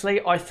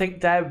 honestly, I think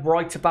they're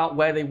right about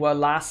where they were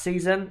last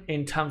season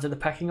in terms of the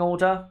pecking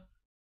order.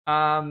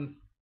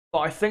 But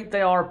I think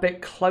they are a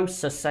bit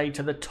closer, say,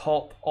 to the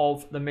top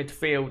of the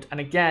midfield. And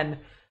again,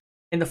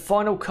 in the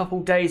final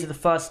couple days of the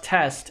first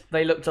test,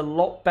 they looked a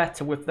lot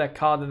better with their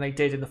car than they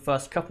did in the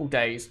first couple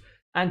days.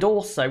 And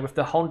also with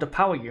the Honda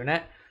power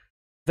unit,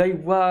 they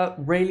were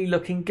really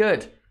looking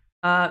good.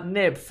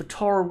 Nib, for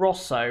Toro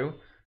Rosso,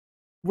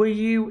 were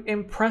you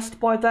impressed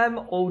by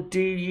them, or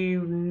do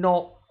you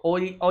not, or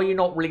are you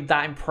not really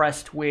that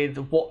impressed with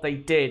what they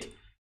did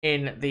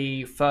in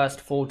the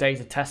first 4 days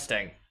of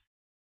testing?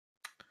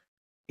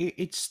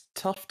 It's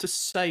tough to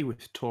say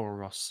with Toro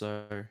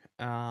Rosso.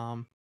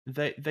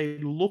 They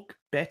look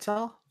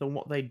better than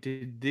what they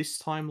did this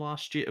time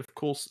last year. Of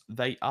course,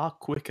 they are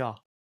quicker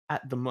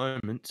at the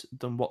moment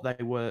than what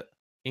they were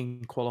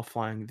in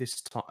qualifying this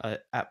time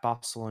at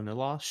Barcelona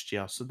last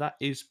year. So that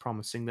is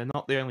promising. They're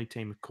not the only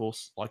team, of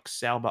course, like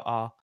Sauber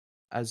are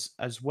as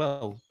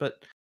well.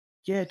 But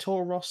yeah,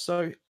 Toro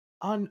Rosso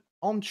on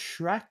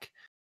track.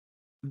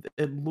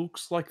 It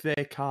looks like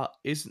their car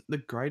isn't the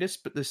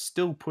greatest, but they're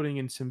still putting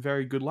in some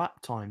very good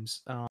lap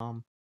times.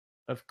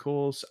 Of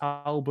course,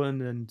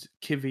 Albon and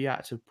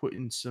Kvyat have put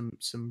in some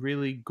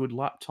really good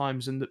lap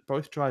times, and that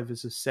both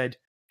drivers have said,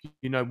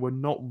 we're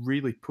not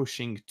really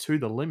pushing to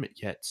the limit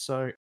yet.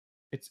 So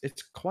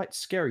it's quite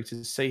scary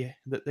to see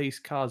that these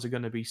cars are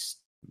going to be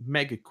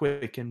mega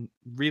quick and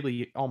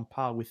really on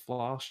par with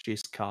last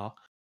year's car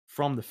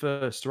from the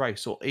first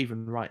race, or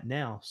even right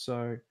now.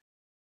 So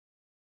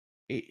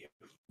it,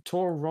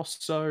 Toro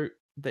Rosso,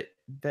 that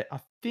I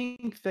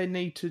think they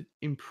need to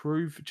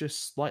improve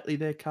just slightly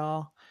their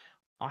car.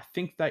 I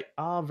think they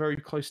are very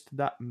close to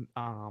that,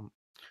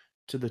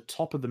 to the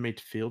top of the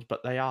midfield,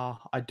 but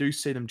I do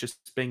see them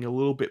just being a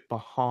little bit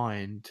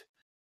behind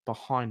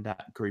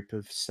that group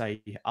of,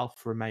 say,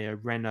 Alfa Romeo,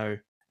 Renault,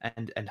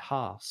 and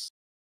Haas.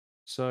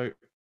 So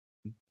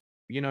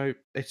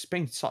it's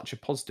been such a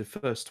positive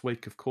first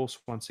week, of course,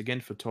 once again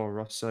for Toro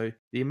Rosso.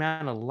 The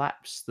amount of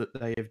laps that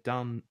they have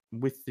done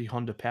with the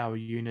Honda power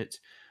unit,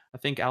 I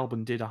think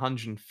Albon did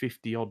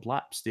 150 odd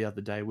laps the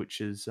other day,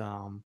 which is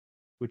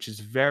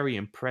very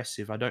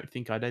impressive. I don't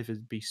think I'd ever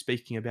be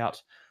speaking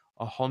about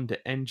a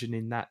Honda engine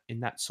in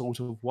that sort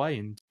of way,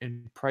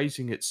 and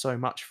praising it so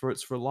much for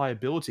its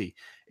reliability,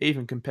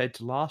 even compared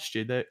to last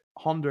year. That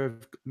Honda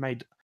have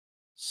made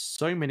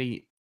so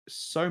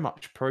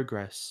much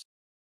progress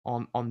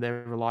on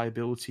their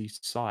reliability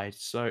side.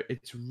 So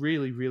it's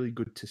really, really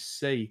good to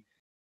see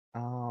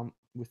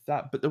with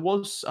that. But there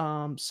was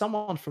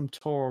someone from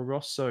Toro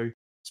Rosso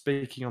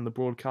speaking on the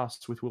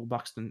broadcast with Will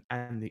Buxton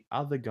and the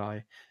other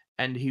guy,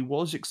 and he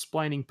was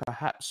explaining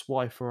perhaps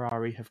why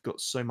Ferrari have got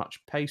so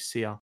much pace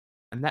here,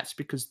 and that's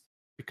because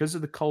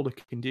of the colder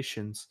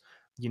conditions.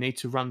 You need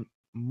to run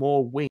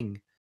more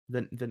wing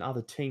than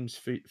other teams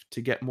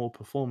to get more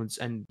performance,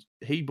 and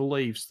he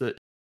believes that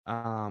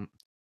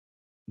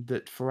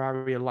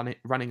Ferrari are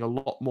running a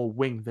lot more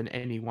wing than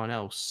anyone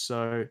else.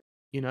 So,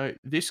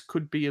 this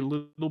could be a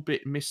little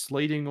bit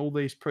misleading, all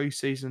these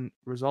preseason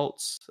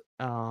results,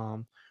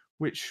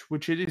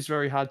 which it is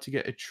very hard to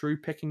get a true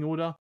pecking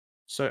order.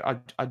 So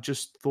I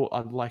just thought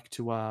I'd like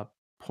to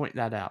point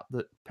that out,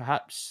 that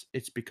perhaps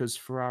it's because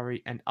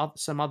Ferrari and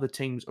some other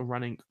teams are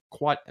running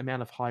quite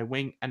amount of high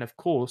wing. And of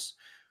course,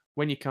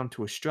 when you come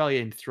to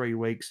Australia in 3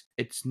 weeks,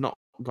 it's not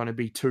going to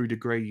be 2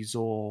 degrees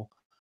or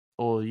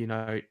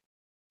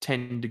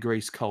 10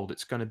 degrees cold.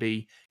 It's going to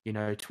be,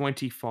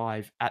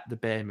 25 at the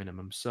bare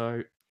minimum.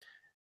 So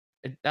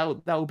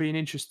that'll be an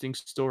interesting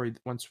story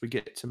once we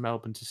get to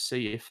Melbourne to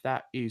see if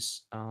that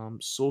is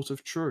sort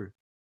of true.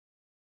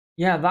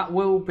 Yeah, that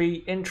will be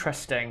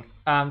interesting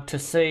to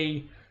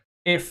see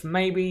if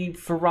maybe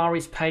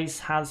Ferrari's pace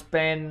has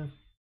been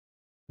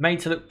made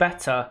to look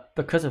better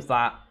because of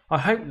that. I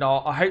hope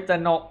not. I hope they're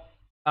not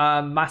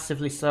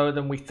massively slower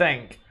than we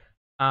think.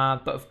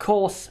 But of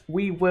course,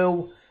 we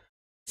will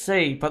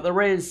see. But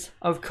there is,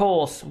 of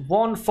course,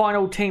 one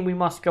final team we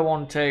must go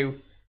on to,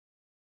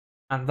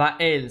 and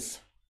that is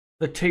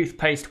the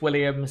Toothpaste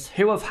Williams,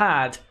 who have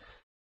had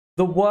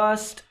the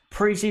worst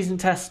preseason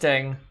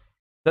testing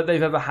that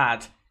they've ever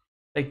had.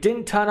 They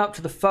didn't turn up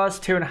to the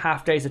first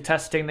 2.5 days of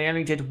testing. They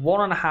only did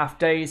 1.5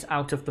 days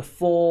out of the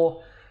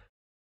 4.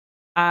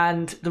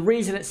 And the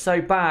reason it's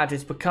so bad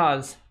is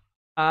because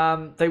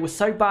they were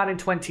so bad in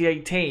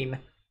 2018.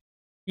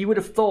 You would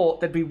have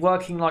thought they'd be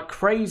working like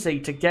crazy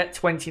to get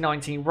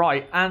 2019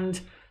 right. And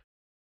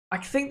I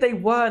think they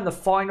were in the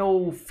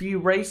final few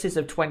races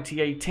of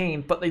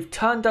 2018, but they've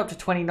turned up to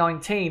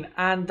 2019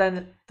 and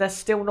then they're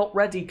still not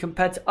ready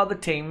compared to other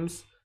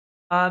teams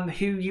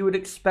who you would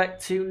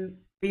expect to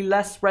be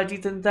less ready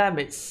than them.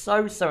 It's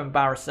so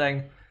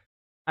embarrassing.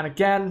 And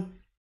again,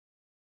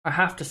 I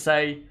have to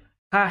say,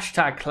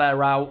 hashtag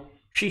Claire out.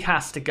 She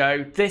has to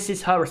go. This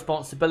is her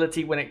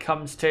responsibility when it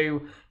comes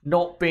to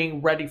not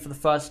being ready for the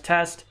first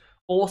test.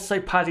 Also,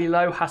 Paddy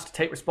Lowe has to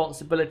take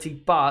responsibility,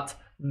 but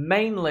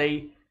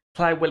mainly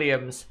Claire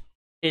Williams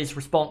is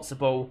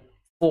responsible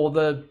for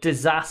the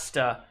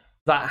disaster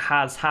that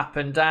has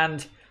happened.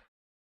 And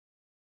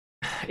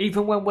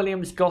even when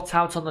Williams got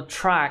out on the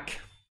track,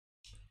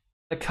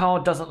 the car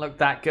doesn't look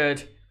that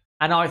good.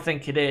 And I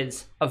think it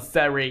is a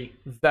very,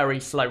 very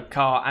slow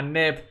car. And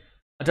Nib,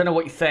 I don't know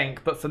what you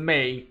think, but for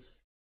me,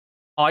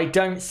 I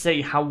don't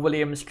see how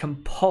Williams can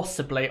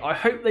possibly, I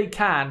hope they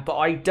can, but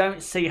I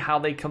don't see how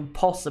they can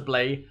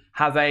possibly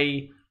have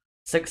a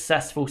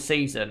successful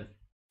season.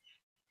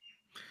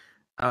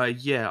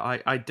 Yeah,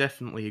 I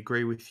definitely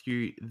agree with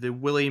you. The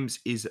Williams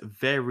is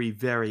very,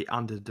 very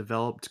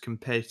underdeveloped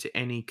compared to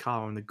any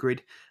car on the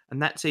grid, and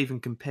that's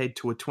even compared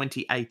to a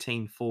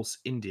 2018 Force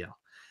India.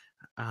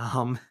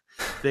 Um,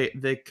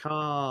 their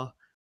car,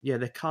 yeah,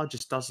 their car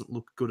just doesn't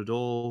look good at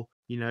all.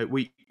 You know,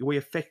 we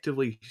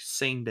effectively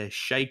seen their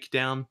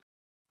shakedown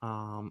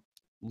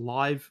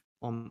live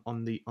on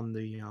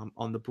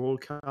the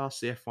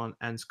broadcast, the F1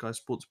 and Sky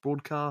Sports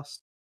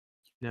broadcast.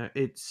 You know,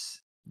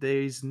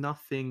 there's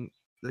nothing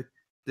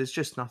there's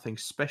just nothing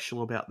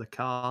special about the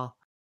car.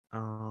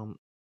 Um,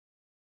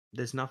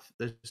 there's no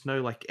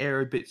like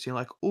aero bits. You're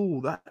like,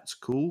 oh, that's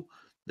cool.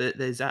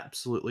 There's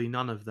absolutely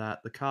none of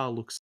that. The car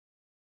looks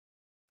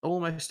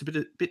almost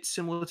a bit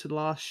similar to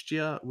last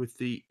year with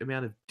the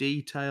amount of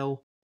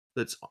detail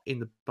that's in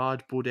the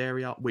bargeboard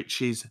area,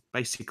 which is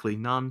basically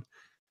none.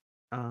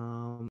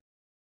 Um,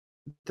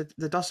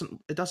 it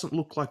doesn't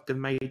look like they've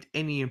made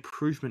any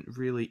improvement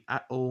really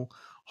at all.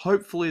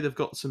 Hopefully, they've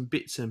got some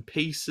bits and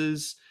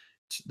pieces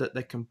that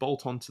they can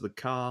bolt onto the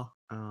car,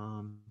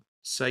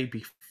 say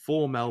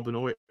before Melbourne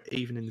or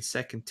even in the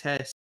second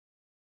test,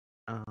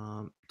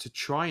 to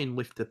try and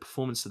lift the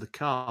performance of the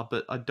car.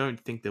 But I don't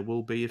think there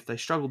will be if they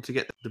struggle to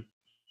get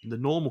the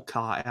normal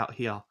car out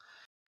here,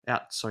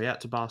 out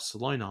to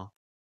Barcelona.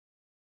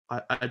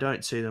 I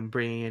don't see them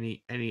bringing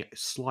any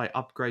slight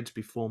upgrades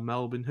before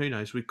Melbourne. Who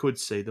knows? We could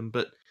see them,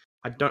 but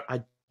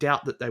I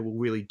doubt that they will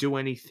really do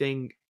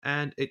anything.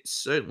 And it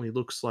certainly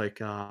looks like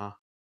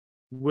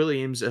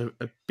Williams a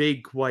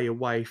big way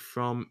away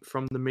from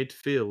the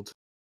midfield.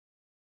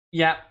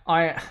 Yeah,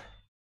 I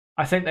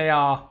think they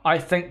are. I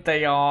think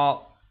they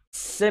are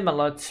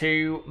similar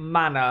to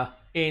Manor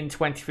in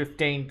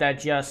 2015. They're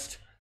just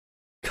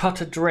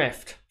cut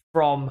adrift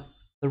from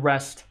the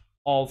rest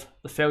of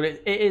the field.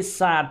 It is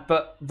sad,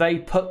 but they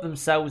put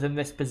themselves in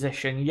this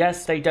position.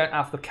 Yes, they don't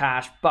have the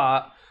cash,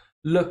 but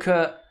look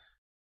at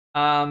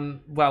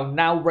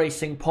now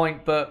Racing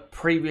Point, but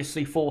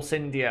previously Force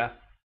India.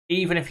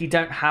 Even if you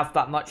don't have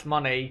that much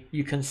money,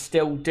 you can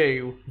still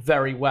do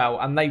very well.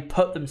 And they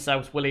put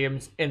themselves,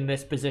 Williams, in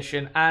this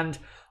position. And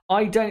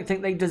I don't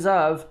think they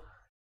deserve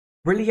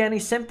really any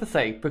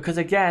sympathy because,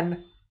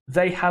 again,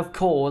 they have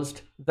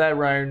caused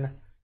their own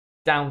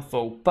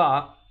downfall.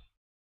 But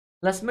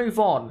let's move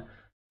on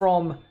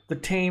from the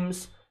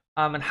teams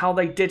and how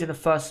they did in the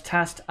first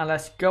test. And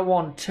let's go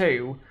on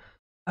to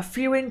a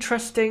few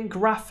interesting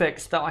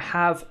graphics that I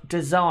have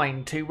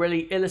designed to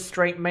really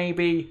illustrate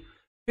maybe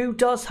who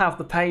does have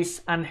the pace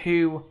and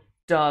who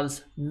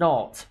does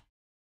not.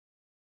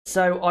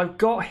 So I've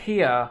got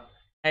here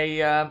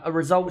a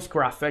results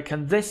graphic,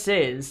 and this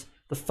is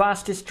the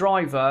fastest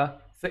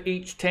driver for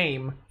each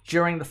team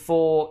during the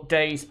 4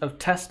 days of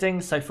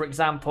testing. So for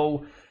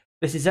example,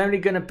 this is only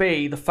going to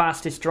be the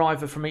fastest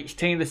driver from each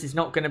team. This is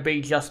not going to be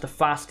just the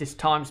fastest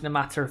times, no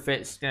matter if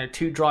it's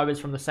 2 drivers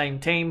from the same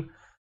team.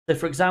 So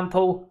for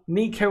example,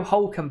 Nico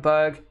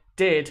Hulkenberg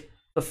did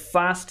the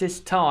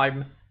fastest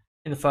time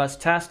in the first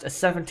test, a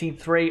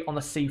 17.3 on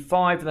the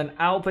C5, and then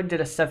Albon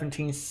did a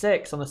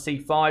 17.6 on the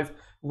C5,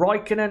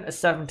 Raikkonen a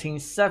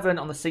 17.7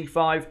 on the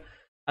C5,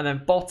 and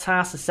then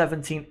Bottas a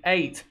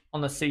 17.8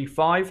 on the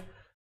C5.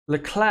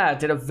 Leclerc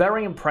did a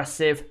very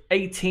impressive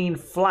 18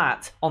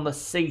 flat on the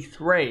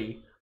C3.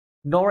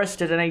 Norris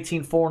did an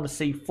 18.4 on the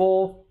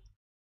C4,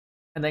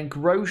 and then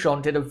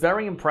Grosjean did a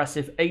very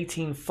impressive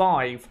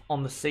 18.5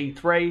 on the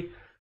C3.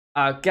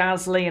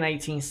 Gasly an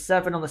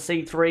 18.7 on the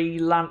C3,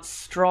 Lance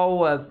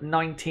Stroll a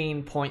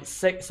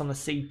 19.6 on the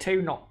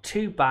C2, not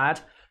too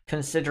bad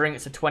considering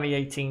it's a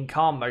 2018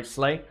 car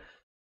mostly.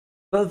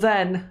 But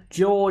then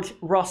George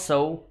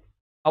Russell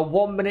a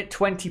 1 minute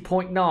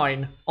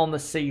 20.9 on the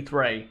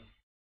C3.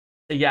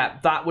 So yeah,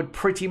 that would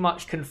pretty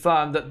much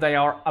confirm that they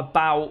are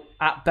about,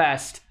 at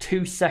best,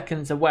 2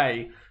 seconds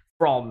away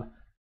from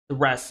the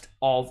rest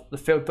of the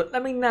field. But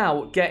let me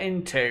now get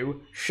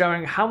into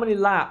showing how many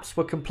laps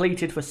were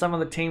completed for some of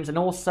the teams and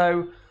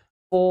also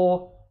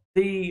for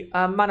the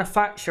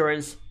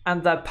manufacturers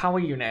and their power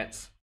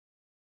units.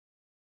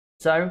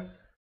 So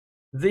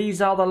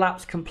these are the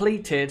laps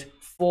completed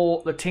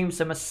for the teams.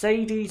 So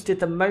Mercedes did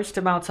the most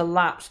amount of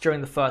laps during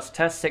the first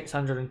test,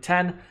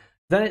 610.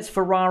 Then it's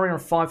Ferrari on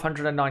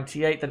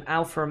 598. Then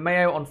Alfa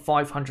Romeo on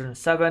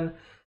 507.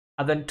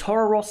 And then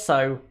Toro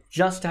Rosso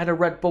just ahead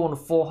of Red Bull on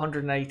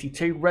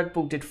 482. Red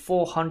Bull did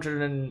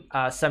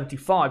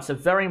 475. So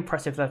very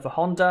impressive there for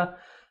Honda.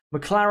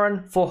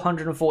 McLaren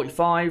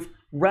 445.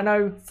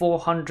 Renault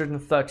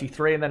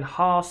 433. And then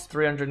Haas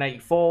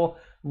 384.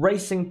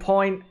 Racing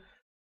Point,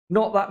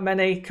 not that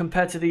many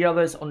compared to the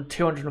others on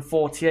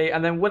 248.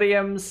 And then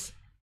Williams,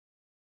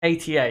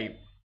 88.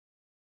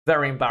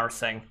 Very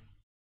embarrassing.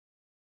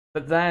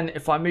 But then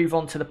if I move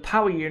on to the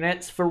power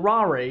units,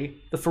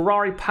 Ferrari, the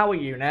Ferrari power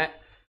unit,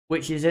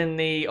 which is in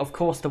the, of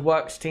course, the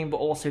works team, but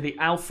also the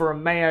Alfa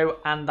Romeo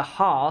and the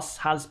Haas,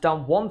 has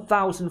done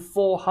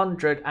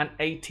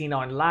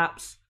 1,489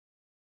 laps.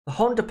 The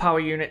Honda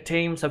power unit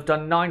teams have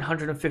done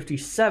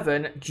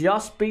 957,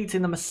 just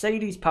beating the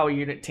Mercedes power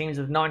unit teams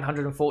of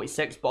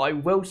 946. But I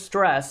will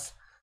stress,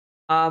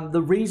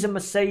 the reason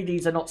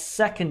Mercedes are not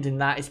second in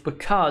that is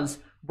because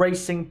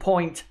Racing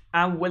Point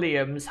and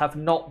Williams have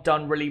not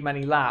done really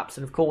many laps.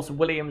 And of course,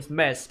 Williams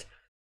missed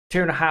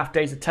 2.5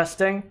 days of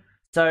testing.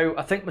 So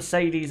I think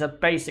Mercedes are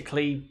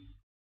basically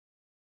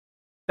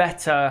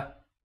better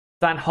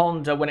than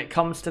Honda when it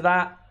comes to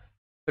that.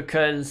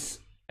 Because,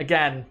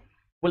 again,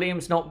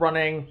 Williams not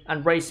running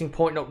and Racing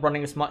Point not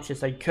running as much as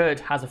they could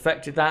has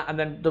affected that. And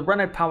then the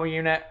Renault power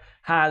unit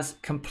has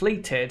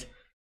completed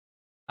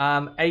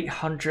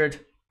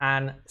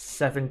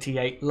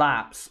 878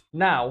 laps.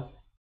 Now,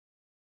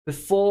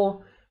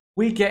 before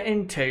we get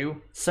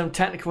into some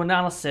technical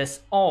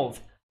analysis of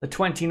the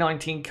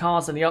 2019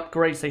 cars and the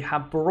upgrades they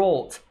have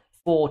brought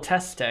for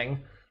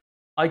testing,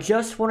 I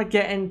just want to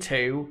get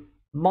into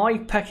my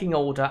pecking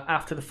order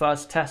after the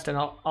first test, and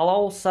I'll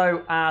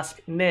also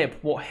ask Nib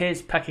what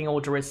his pecking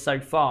order is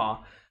so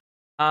far.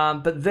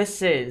 But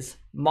this is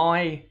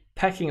my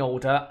pecking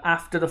order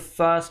after the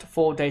first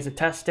 4 days of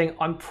testing.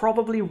 I'm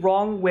probably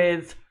wrong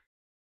with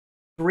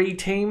 3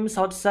 teams,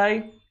 I'd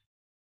say.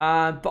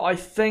 But I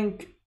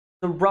think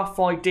the rough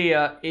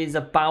idea is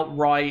about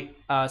right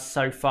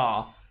so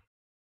far.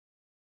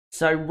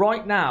 So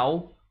right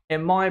now,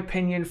 in my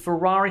opinion,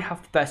 Ferrari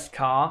have the best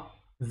car.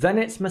 Then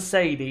it's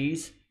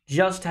Mercedes,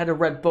 just ahead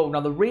of Red Bull. Now,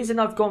 the reason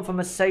I've gone for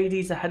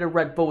Mercedes ahead of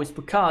Red Bull is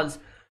because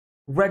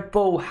Red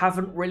Bull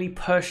haven't really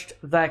pushed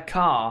their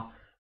car.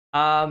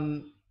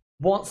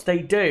 Once they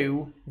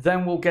do,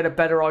 then we'll get a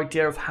better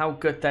idea of how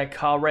good their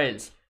car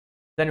is.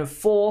 Then in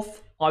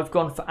 4th, I've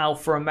gone for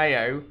Alfa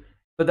Romeo.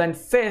 But then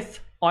 5th,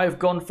 I've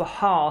gone for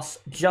Haas,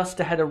 just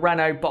ahead of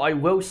Renault. But I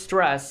will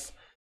stress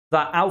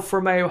that Alfa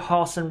Romeo,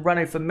 Haas and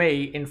Renault for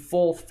me in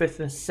 4th,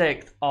 5th and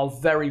 6th are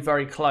very,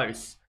 very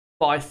close.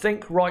 But I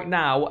think right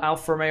now,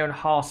 Alfa Romeo and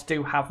Haas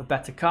do have a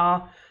better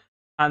car.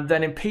 And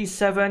then in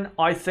P7,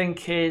 I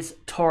think is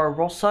Toro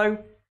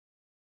Rosso,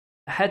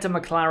 ahead of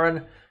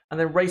McLaren. And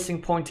then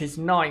Racing Point is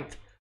 9th.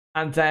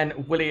 And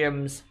then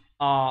Williams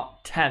are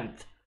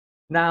 10th.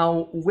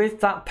 Now, with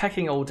that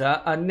pecking order,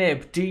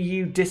 Nib, do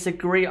you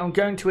disagree? I'm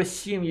going to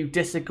assume you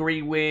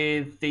disagree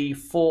with the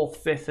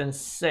 4th, 5th and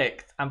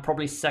 6th, and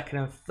probably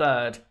 2nd and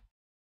 3rd.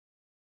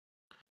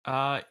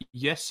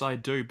 Yes, I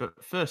do.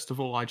 But first of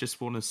all, I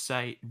just want to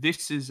say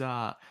this is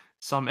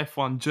some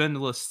F1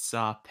 journalists'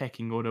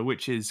 pecking order,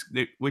 which is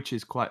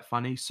quite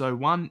funny. So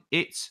 1,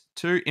 it's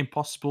 2,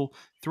 impossible.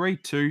 3,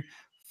 2,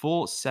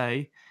 4,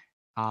 say.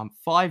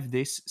 5,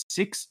 this.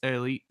 6,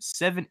 early.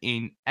 7,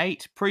 in.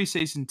 8,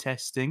 preseason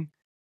testing.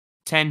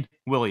 10,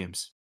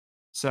 Williams.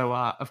 So,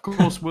 of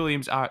course,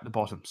 Williams are at the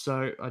bottom.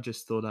 So I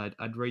just thought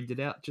I'd read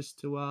it out just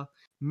to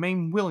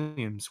meme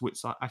Williams,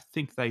 which I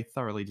think they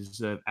thoroughly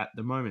deserve at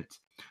the moment.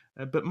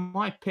 But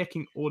my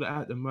pecking order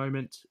at the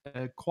moment,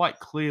 quite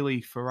clearly,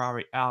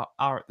 Ferrari are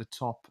at the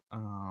top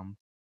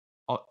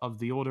of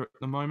the order at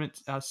the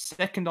moment.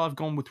 2nd, I've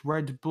gone with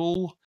Red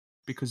Bull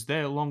because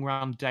their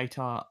long-run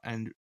data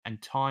and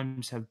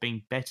times have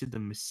been better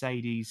than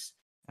Mercedes.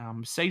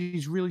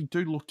 Mercedes really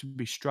do look to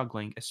be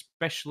struggling,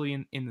 especially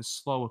in the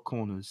slower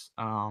corners.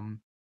 Then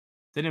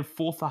in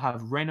 4th, I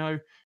have Renault,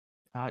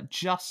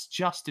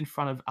 just in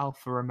front of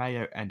Alfa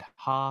Romeo and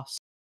Haas.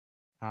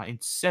 In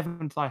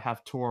 7th, I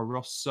have Toro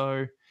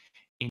Rosso.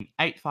 In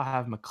 8th, I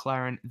have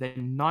McLaren.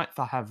 Then 9th,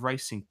 I have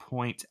Racing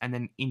Point. And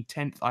then in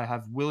 10th, I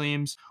have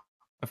Williams.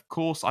 Of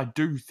course, I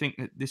do think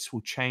that this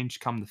will change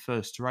come the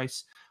first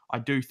race. I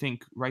do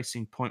think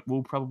Racing Point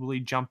will probably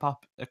jump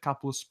up a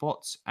couple of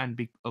spots and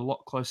be a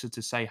lot closer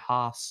to, say,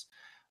 Haas,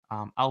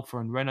 Alfa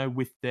and Renault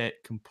with their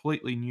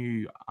completely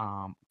new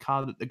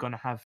car that they're going to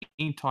have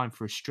in time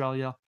for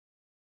Australia.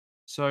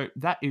 So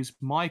that is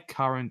my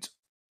current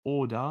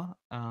order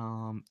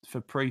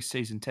for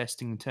pre-season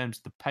testing in terms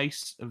of the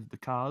pace of the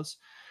cars.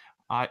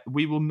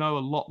 We will know a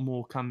lot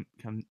more come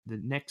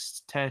the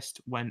next test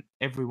when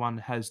everyone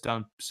has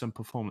done some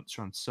performance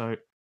runs. So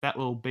that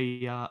will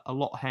be a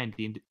lot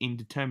handy in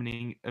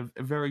determining a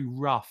very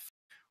rough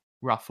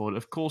order.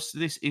 Of course,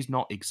 this is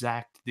not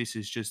exact. This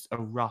is just a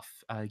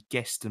rough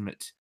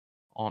guesstimate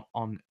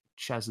on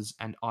Chaz's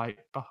and I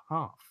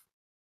behalf.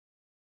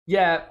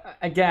 Yeah,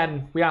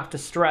 again, we have to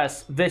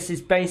stress this is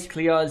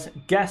basically us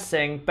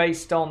guessing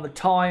based on the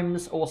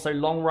times, also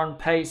long run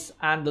pace,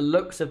 and the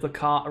looks of the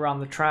car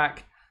around the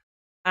track.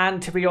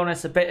 And to be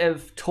honest, a bit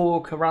of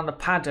talk around the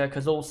paddock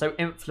has also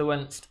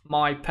influenced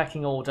my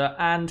pecking order.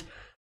 And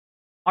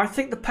I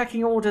think the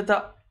pecking order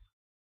that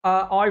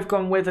I've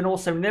gone with and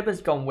also Nib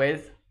has gone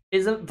with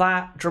isn't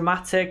that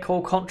dramatic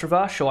or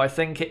controversial. I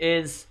think it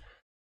is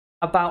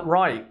about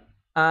right.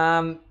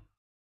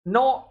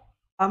 Not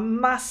a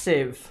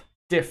massive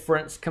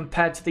difference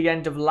compared to the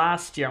end of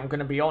last year, I'm going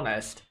to be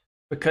honest,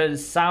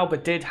 because Sauber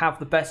did have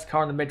the best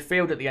car in the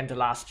midfield at the end of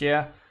last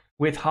year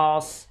with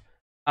Haas,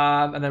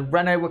 and then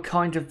Renault were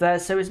kind of there,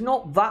 so it's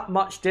not that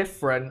much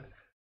different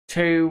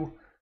to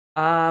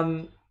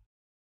the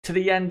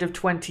end of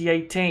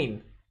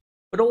 2018.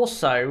 But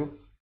also,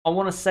 I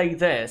want to say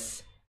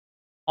this: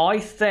 I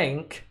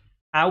think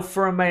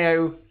Alfa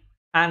Romeo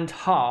and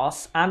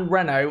Haas and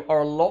Renault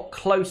are a lot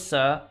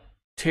closer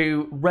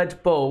to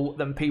Red Bull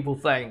than people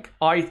think.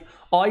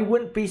 I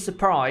wouldn't be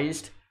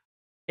surprised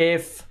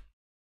if,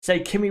 say,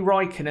 Kimi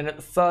Raikkonen at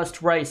the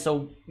first race,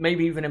 or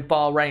maybe even in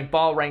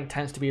Bahrain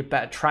tends to be a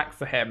better track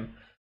for him.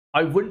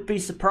 I wouldn't be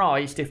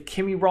surprised if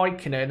Kimi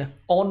Raikkonen,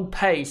 on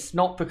pace,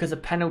 not because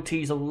of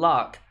penalties or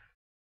luck,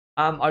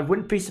 I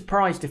wouldn't be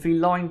surprised if he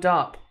lined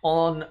up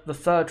on the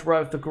third row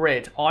of the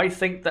grid. I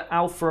think that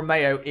Alfa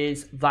Romeo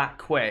is that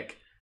quick.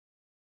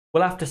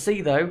 We'll have to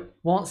see, though,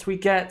 once we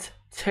get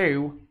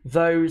to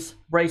those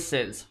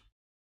races.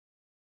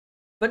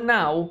 But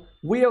now,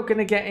 we are going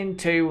to get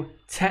into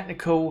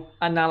technical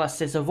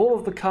analysis of all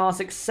of the cars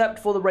except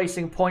for the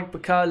Racing Point,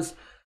 because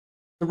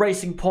the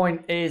Racing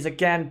Point is,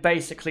 again,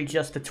 basically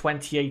just a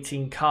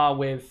 2018 car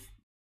with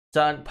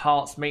certain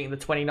parts meeting the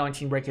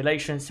 2019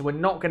 regulations. So we're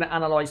not going to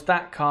analyse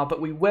that car,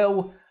 but we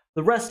will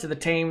the rest of the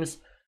teams.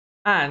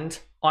 And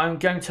I'm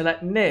going to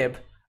let Nib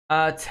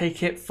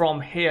take it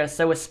from here.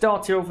 So we're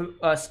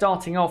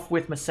starting off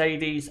with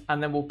Mercedes,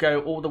 and then we'll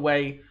go all the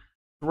way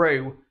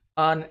through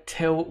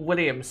until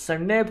Williams. So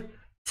Nib,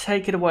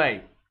 take it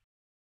away.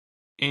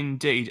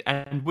 Indeed,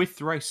 and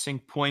with Racing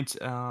Point,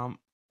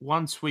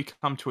 once we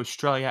come to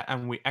Australia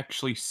and we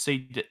actually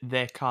see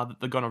their car that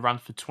they're going to run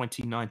for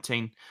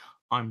 2019,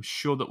 I'm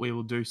sure that we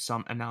will do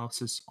some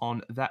analysis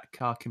on that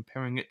car,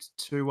 comparing it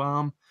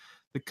to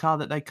the car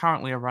that they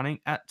currently are running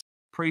at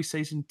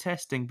pre-season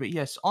testing. But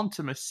yes,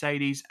 onto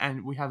Mercedes,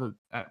 and we have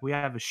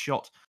a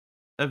shot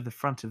of the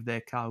front of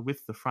their car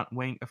with the front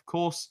wing. Of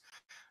course,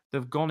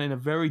 they've gone in a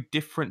very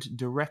different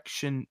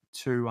direction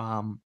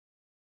to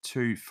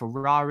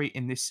Ferrari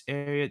in this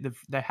area.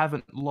 They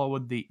haven't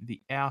lowered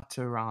the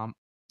outer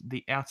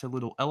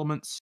little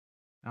elements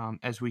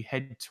as we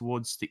head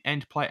towards the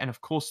end plate, and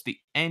of course the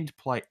end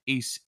plate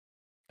is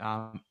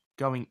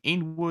going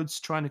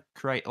inwards, trying to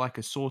create like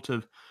a sort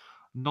of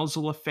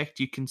nozzle effect.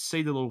 You can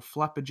see the little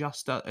flap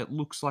adjuster. It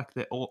looks like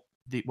they're all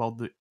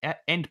the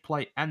end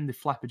plate and the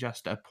flap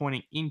adjuster are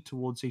pointing in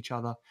towards each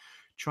other,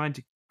 trying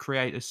to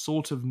create a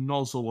sort of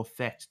nozzle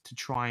effect to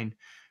try and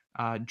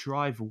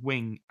drive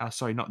the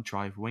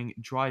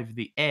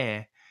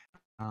air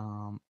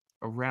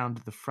around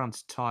the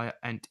front tyre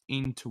and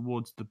in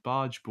towards the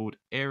barge board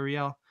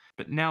area.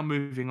 But now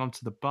moving on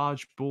to the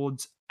barge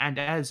boards, and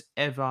as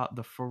ever,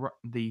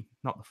 the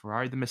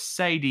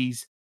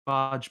Mercedes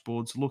barge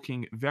boards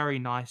looking very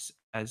nice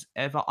as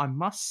ever. I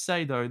must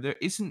say though, there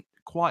isn't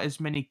quite as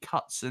many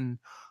cuts and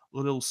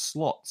little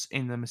slots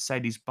in the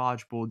Mercedes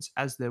barge boards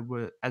as there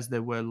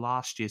were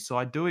last year. So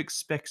I do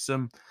expect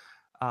some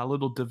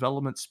little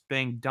developments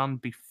being done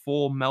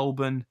before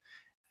Melbourne,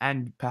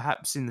 and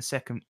perhaps in the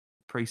second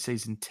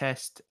preseason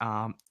test,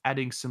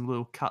 adding some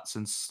little cuts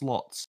and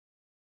slots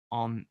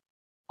on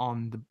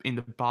in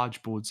the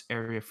barge boards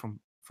area from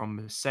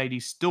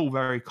Mercedes. Still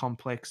very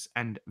complex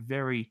and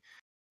very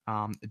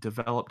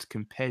developed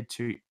compared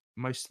to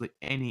mostly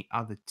any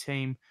other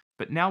team.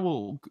 But now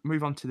we'll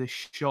move on to this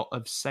shot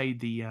of, say,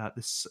 the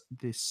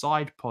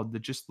side pod,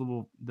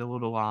 the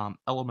little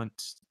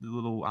element, the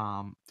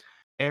little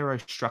aero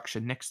structure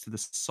next to the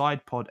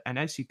side pod. And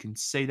as you can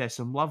see, there's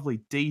some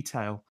lovely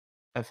detail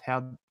of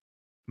how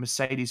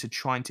Mercedes are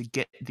trying to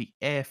get the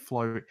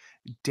airflow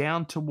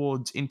down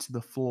towards into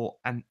the floor,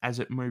 and as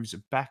it moves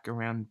back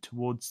around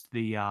towards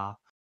the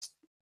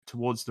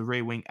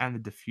rear wing and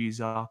the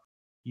diffuser.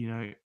 You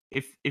know,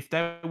 if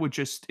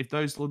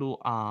those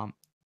little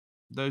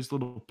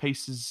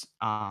pieces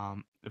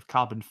of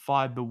carbon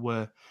fiber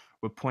were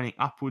pointing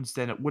upwards,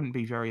 then it wouldn't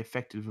be very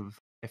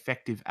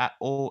effective at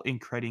all in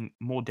creating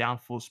more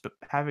downforce. But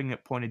having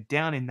it pointed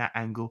down in that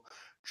angle,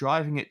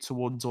 driving it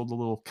towards all the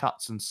little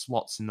cuts and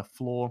slots in the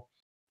floor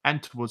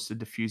and towards the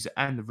diffuser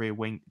and the rear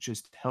wing,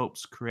 just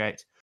helps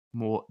create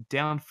more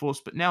downforce.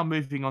 But now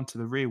moving on to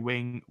the rear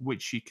wing,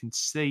 which you can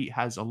see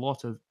has a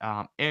lot of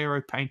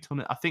aero paint on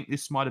it. I think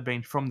this might have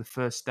been from the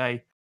first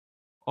day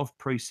of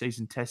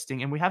preseason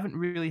testing, and we haven't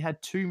really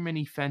had too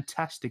many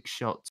fantastic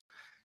shots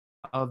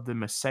of the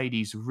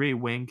Mercedes rear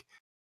wing.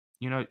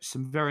 You know,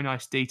 some very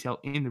nice detail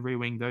in the rear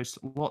wing. Those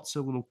lots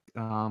of little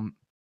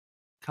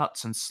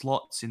cuts and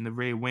slots in the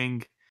rear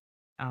wing.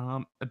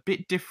 A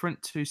bit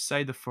different to,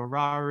 say, the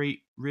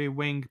Ferrari rear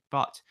wing,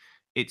 but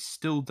it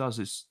still does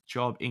its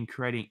job in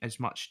creating as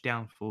much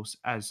downforce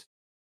as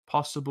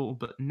possible.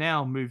 But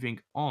now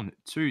moving on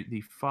to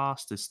the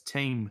fastest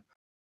team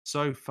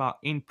so far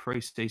in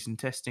preseason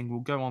testing, we'll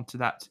go on to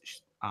that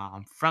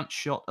front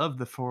shot of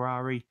the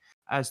Ferrari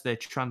as they're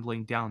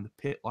trundling down the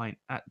pit lane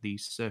at the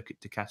Circuit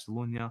de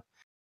Catalunya.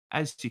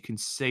 As you can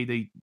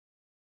see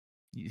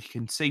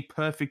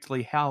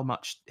perfectly how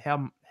much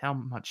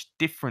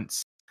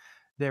difference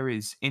there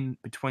is in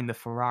between the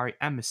Ferrari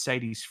and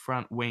Mercedes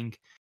front wing.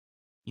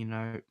 You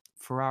know,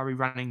 Ferrari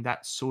running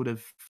that sort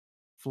of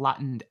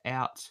flattened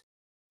out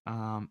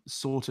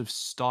sort of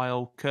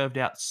style, curved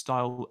out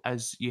style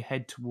as you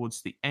head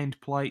towards the end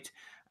plate.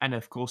 And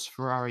of course,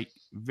 Ferrari,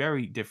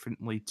 very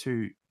differently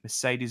to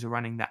Mercedes, are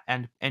running that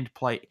end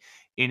plate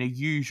in a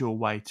usual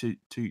way to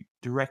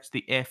direct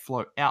the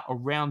airflow out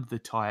around the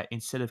tyre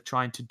instead of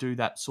trying to do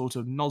that sort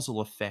of nozzle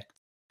effect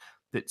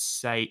that,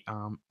 say,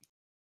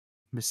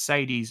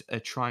 Mercedes are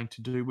trying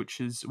to do,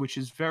 which is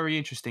very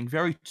interesting,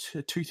 very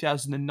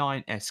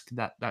 2009 esque.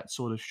 That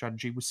sort of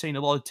strategy. We've seen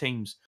a lot of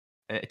teams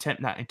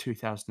attempt that in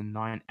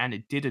 2009, and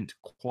it didn't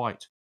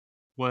quite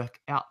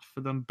work out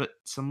for them. But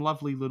some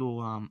lovely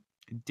little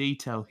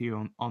detail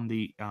here on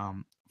the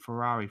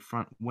Ferrari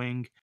front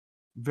wing.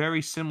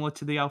 Very similar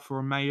to the Alfa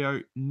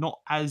Romeo, not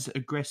as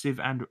aggressive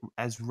and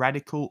as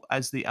radical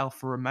as the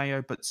Alfa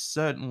Romeo, but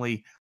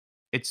certainly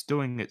it's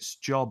doing its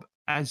job,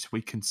 as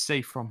we can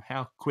see from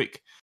how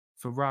quick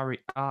Ferrari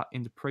are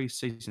in the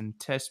preseason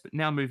test. But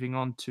now moving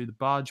on to the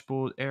barge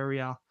board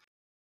area,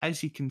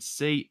 as you can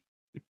see,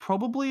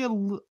 probably a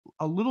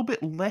little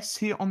bit less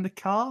here on the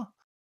car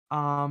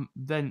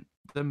than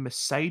the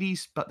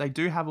Mercedes, but they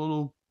do have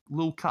little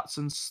cuts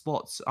and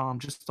slots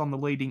just on the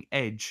leading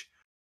edge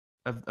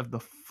of the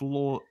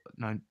floor.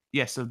 No,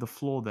 yes, of the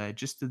floor there,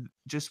 just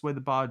where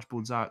the barge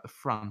boards are at the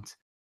front.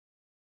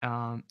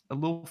 A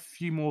little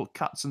few more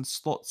cuts and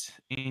slots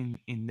in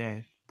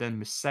there than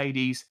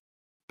Mercedes,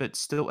 but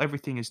still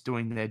everything is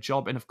doing their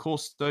job. And of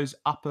course, those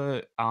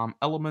upper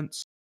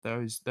elements,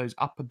 those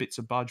upper bits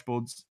of barge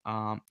boards,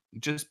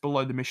 just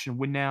below the mission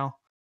win now,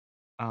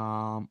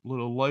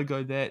 little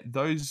logo there.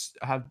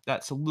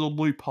 That's a little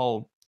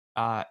loophole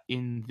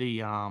in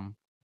the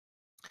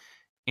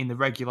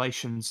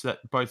regulations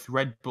that both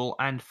Red Bull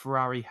and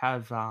Ferrari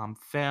have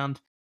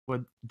found.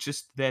 Where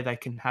just there they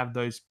can have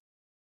those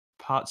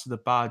parts of the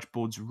barge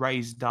boards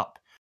raised up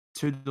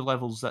to the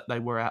levels that they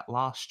were at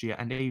last year,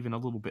 and even a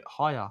little bit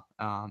higher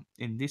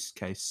in this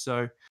case.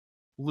 So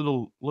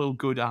little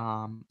good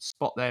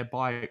spot there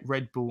by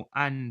Red Bull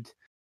and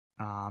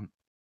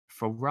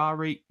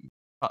Ferrari,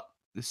 but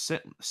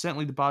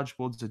certainly the barge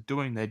boards are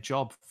doing their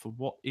job for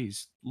what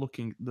is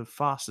looking the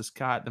fastest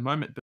car at the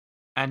moment.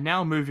 And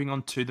now moving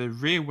on to the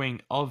rear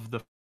wing of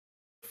the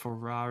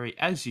Ferrari,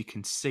 as you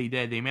can see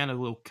there, the amount of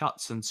little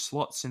cuts and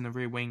slots in the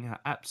rear wing are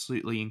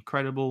absolutely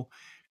incredible,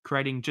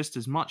 creating just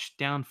as much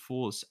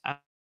downforce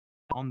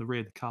on the rear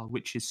of the car,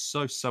 which is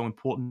so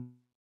important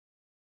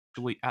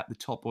at the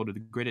top order of the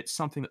grid. It's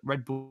something that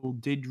Red Bull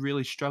did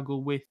really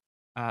struggle with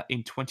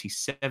in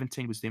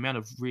 2017, was the amount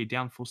of rear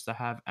downforce they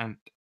have, and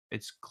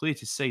it's clear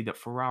to see that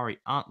Ferrari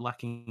aren't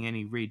lacking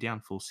any rear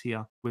downforce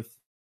here with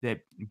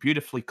their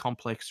beautifully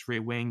complex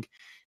rear wing.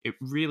 It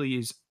really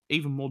is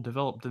even more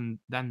developed than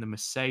the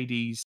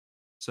Mercedes.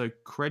 So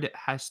credit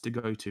has to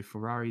go to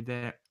Ferrari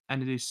there,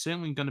 and it is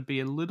certainly going to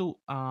be a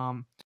little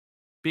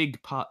big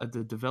part of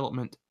the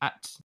development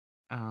at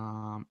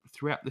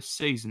throughout the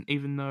season.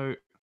 Even though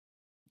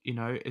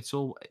it's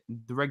all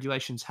the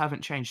regulations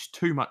haven't changed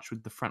too much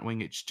with the front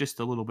wing; it's just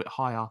a little bit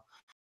higher.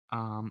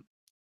 Um,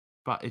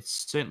 but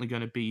it's certainly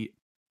going to be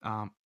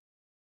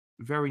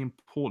very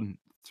important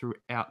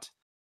throughout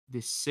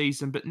this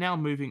season. But now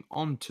moving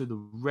on to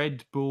the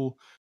Red Bull,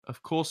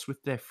 of course,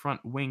 with their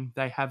front wing,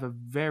 they have a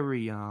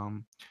very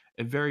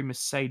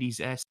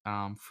Mercedes-esque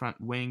front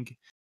wing,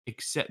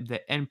 except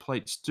their end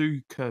plates do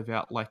curve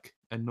out like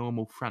a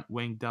normal front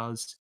wing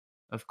does.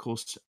 Of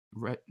course,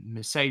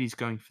 Mercedes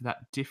going for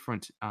that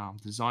different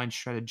design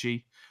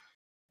strategy.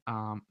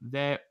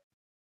 There,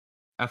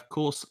 of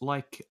course,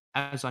 like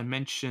as I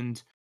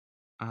mentioned,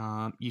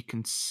 you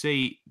can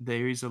see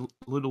there is a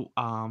little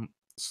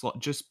slot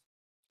just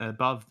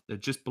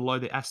below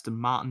the Aston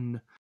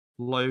Martin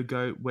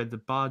logo, where the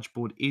barge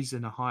board is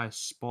in a higher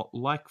spot,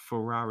 like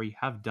Ferrari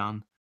have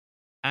done.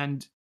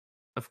 And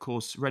of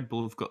course, Red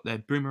Bull have got their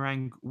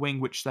boomerang wing,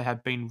 which they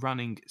have been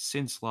running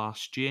since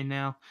last year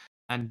now,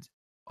 and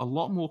a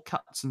lot more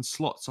cuts and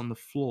slots on the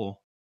floor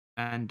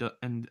and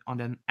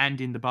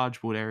in the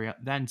barge board area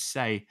than,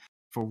 say,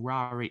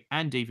 Ferrari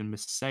and even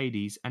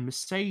Mercedes. And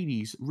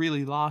Mercedes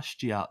really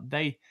last year,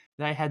 they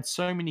had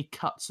so many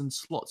cuts and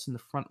slots in the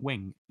front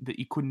wing that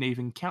you couldn't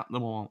even count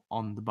them all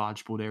on the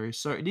barge board area.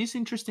 So it is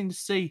interesting to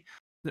see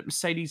that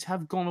Mercedes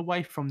have gone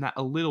away from that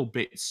a little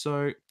bit.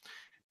 So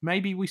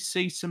maybe we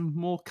see some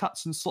more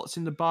cuts and slots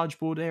in the barge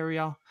board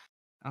area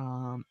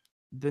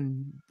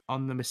than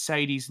on the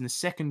Mercedes in the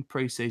second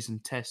preseason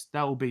test.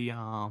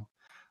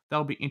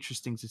 that'll be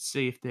interesting to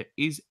see if there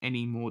is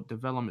any more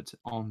development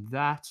on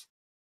that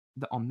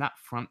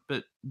front.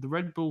 But the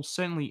Red Bull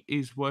certainly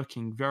is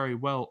working very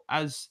well,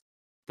 as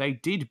they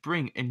did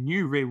bring a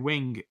new rear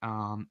wing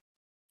on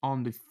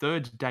the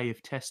third day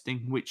of testing,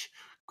 which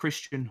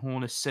Christian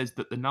Horner says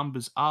that the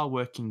numbers are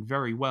working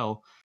very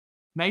well.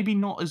 Maybe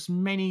not as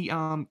many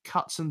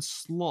cuts and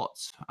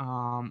slots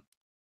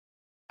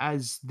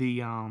as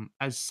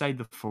say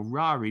the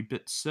Ferrari,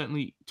 but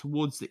certainly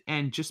towards the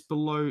end, just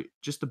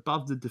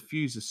above the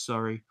diffuser,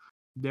 sorry,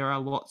 there are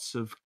lots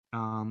of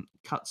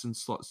cuts and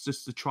slots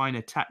just to try and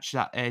attach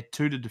that air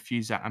to the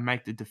diffuser and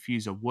make the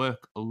diffuser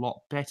work a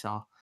lot better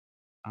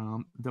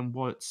than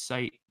what it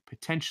say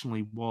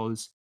potentially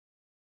was.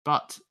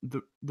 But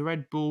the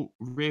Red Bull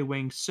rear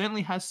wing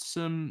certainly has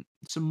some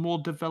more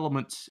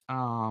development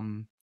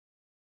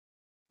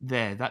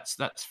there.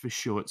 That's for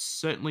sure. It's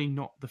certainly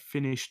not the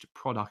finished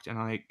product,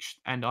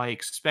 and I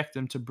expect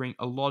them to bring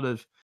a lot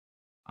of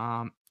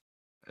um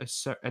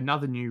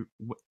another new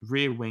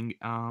rear wing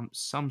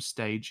some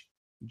stage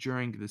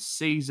during the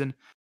season.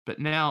 But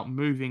now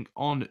moving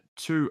on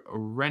to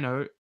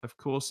Renault, of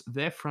course,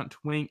 their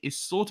front wing is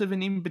sort of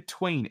an in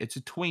between. It's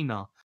a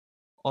tweener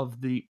of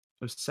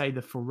say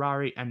the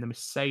Ferrari and the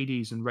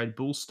Mercedes and Red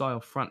Bull style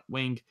front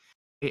wing.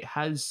 It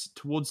has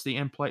towards the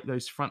end plate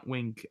those front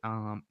wing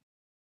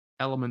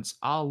elements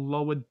are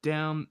lowered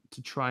down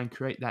to try and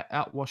create that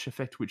outwash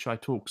effect, which I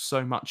talk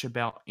so much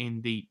about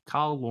in the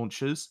car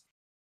launches.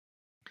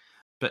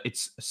 But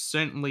it's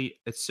certainly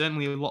a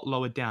lot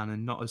lower down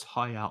and not as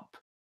high up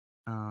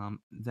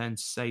than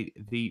say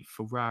the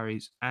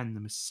Ferraris and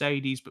the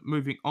Mercedes. But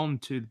moving on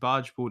to the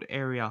bargeboard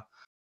area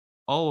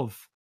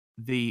of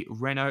the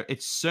Renault,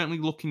 it's certainly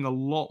looking a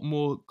lot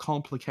more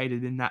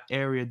complicated in that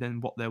area than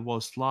what there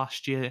was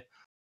last year.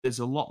 There's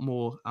a lot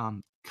more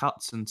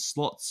cuts and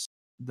slots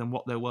than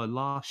what there were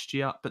last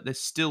year, but there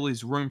still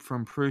is room for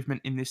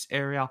improvement in this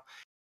area.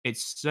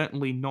 It's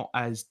certainly not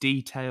as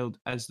detailed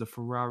as the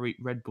Ferrari,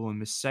 Red Bull, and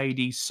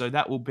Mercedes, so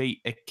that will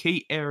be a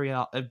key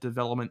area of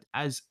development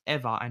as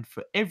ever and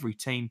for every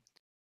team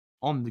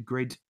on the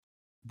grid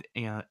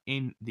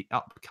in the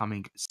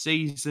upcoming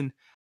season.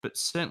 But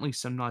certainly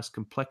some nice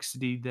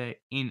complexity there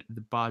in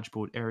the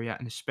bargeboard area,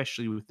 and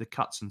especially with the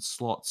cuts and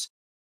slots.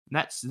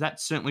 That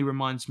certainly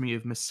reminds me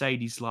of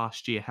Mercedes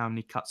last year, how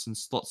many cuts and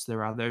slots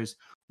there are. There's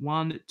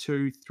 1,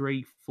 2,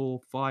 3, 4,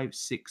 5,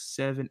 6,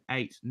 7,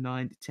 8,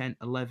 9, 10,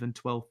 11,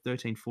 12,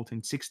 13,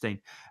 14, 16.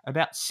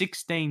 About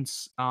 16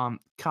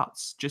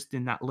 cuts just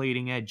in that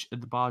leading edge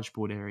of the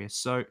bargeboard area.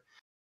 So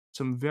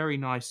some very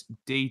nice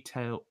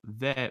detail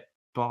there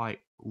by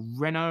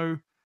Renault.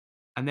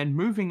 And then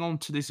moving on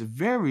to this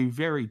very,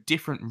 very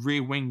different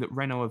rear wing that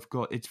Renault have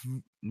got. It's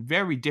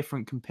very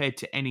different compared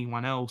to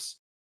anyone else.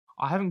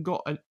 I haven't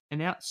got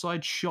an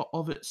outside shot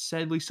of it,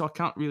 sadly, so I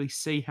can't really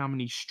see how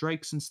many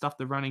strakes and stuff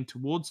they're running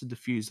towards the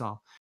diffuser.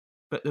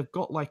 But they've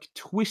got like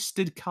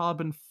twisted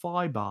carbon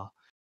fiber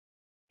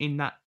in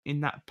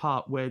that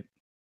part where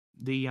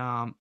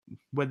the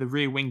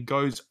rear wing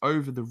goes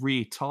over the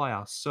rear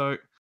tire. So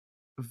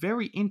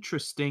very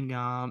interesting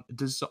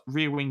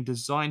rear wing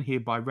design here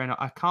by Renault.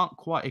 I can't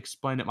quite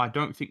explain it. I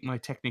don't think my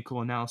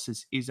technical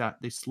analysis is at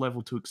this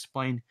level to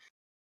explain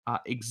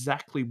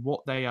exactly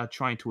what they are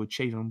trying to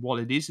achieve and what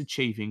it is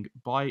achieving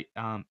by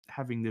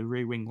having the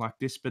rear wing like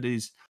this, but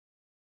is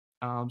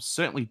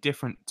certainly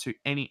different to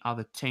any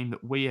other team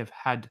that we have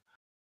had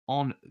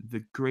on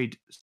the grid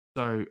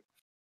so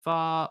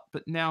far.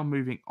 But now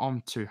moving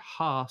on to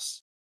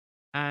Haas.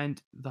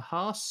 And the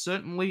Haas,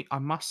 certainly, I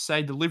must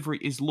say, the livery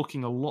is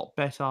looking a lot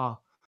better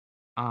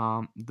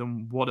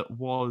than what it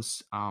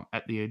was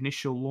at the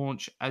initial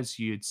launch, as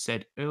you had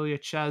said earlier,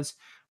 Chaz.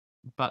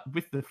 But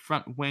with the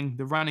front wing,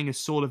 the running is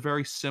sort of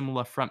very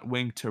similar front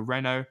wing to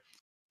Renault.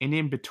 And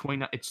in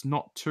between, it's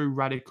not too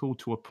radical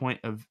to a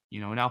point of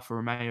an Alfa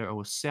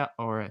Romeo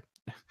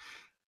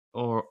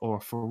or a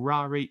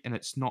Ferrari, and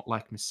it's not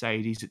like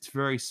Mercedes. It's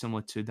very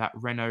similar to that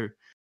Renault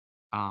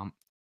um,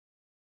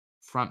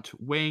 front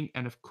wing,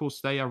 and of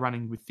course they are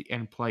running with the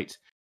end plate,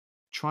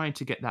 trying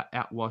to get that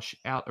outwash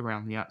out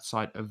around the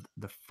outside of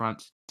the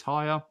front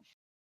tire.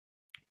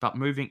 But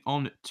moving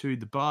on to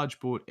the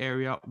bargeboard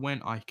area,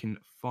 when I can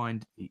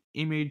find the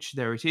image,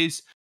 there it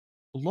is.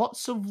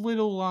 Lots of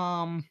little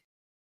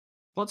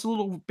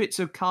bits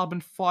of carbon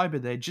fiber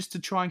there just to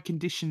try and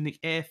condition the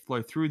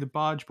airflow through the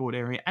bargeboard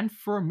area. And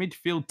for a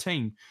midfield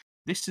team,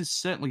 this is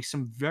certainly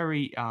some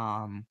very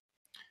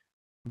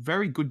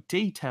good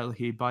detail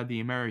here by the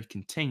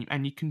American team,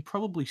 and you can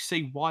probably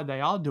see why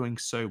they are doing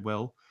so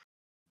well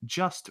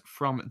just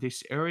from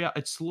this area.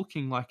 It's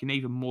looking like an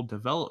even more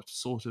developed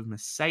sort of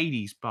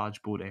Mercedes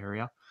bargeboard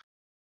area.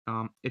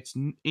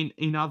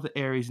 In other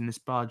areas in this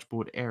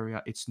bargeboard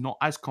area, it's not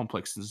as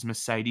complex as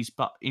Mercedes,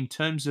 but in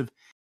terms of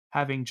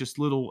having just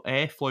little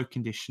airflow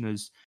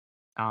conditioners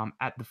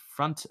at the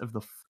front of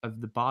the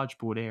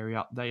bargeboard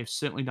area, they have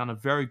certainly done a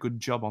very good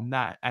job on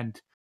that.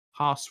 And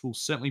Haas will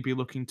certainly be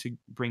looking to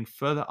bring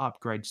further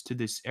upgrades to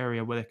this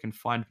area where they can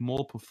find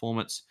more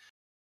performance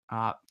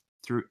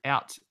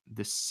throughout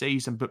the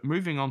season. But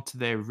moving on to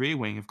their rear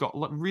wing, I've got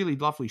a really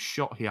lovely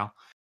shot here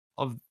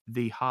of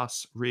the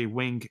Haas rear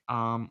wing.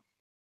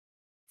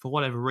 For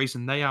whatever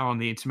reason, they are on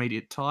the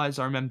intermediate tyres.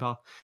 I remember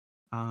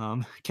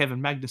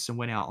Kevin Magnussen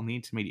went out on the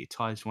intermediate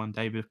tyres one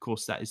day, but of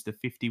course that is the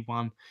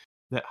 51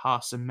 that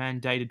Haas are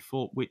mandated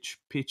for, which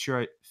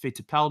Pietro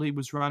Fittipaldi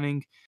was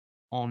running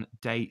on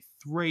day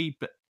 3.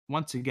 But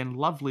once again,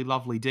 lovely,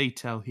 lovely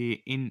detail here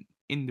in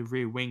the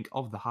rear wing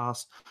of the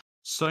Haas.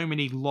 So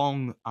many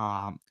long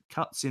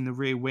cuts in the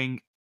rear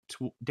wing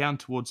down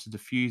towards the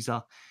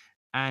diffuser,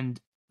 and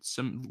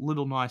some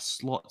little nice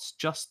slots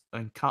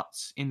and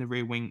cuts in the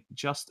rear wing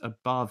just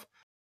above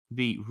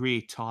the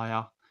rear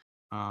tire.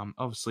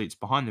 Obviously, it's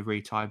behind the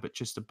rear tire, but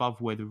just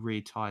above where the rear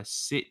tire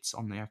sits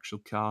on the actual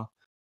car.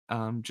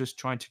 Just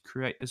trying to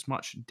create as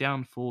much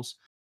downforce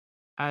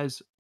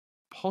as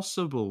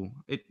possible.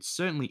 It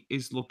certainly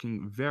is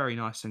looking very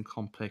nice and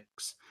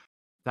complex,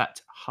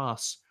 that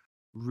Haas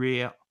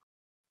rear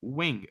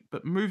wing.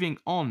 But moving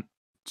on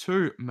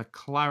to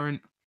McLaren,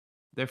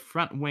 their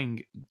front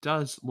wing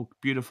does look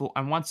beautiful.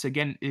 And once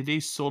again, it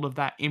is sort of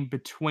that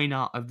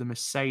in-betweener of the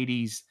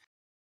Mercedes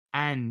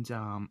and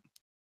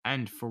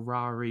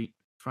Ferrari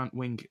front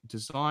wing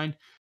design.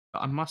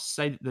 But I must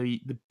say that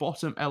the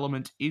bottom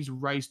element is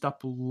raised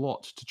up a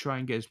lot to try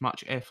and get as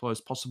much airflow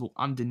as possible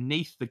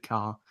underneath the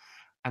car,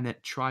 and then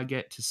try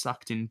get to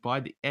sucked in by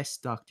the S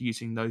duct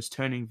using those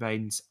turning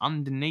vanes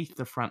underneath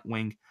the front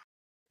wing,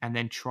 and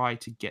then try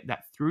to get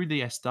that through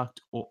the S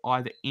duct or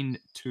either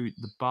into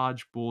the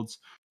barge boards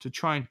to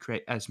try and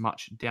create as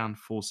much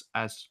downforce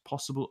as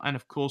possible. And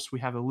of course, we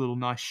have a little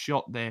nice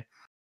shot there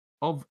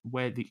of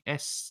where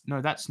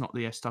no, that's not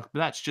the S duct, but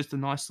that's just a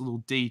nice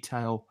little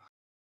detail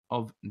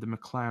of the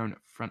McLaren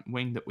front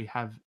wing that we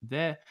have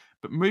there.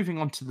 But moving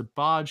on to the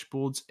barge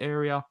boards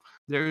area,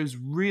 there is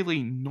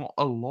really not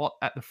a lot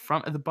at the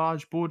front of the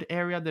barge board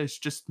area. There's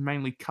just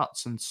mainly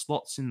cuts and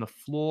slots in the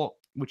floor,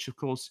 which of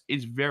course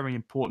is very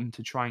important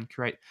to try and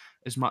create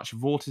as much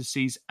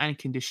vortices and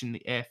condition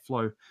the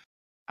airflow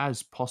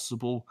as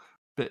possible.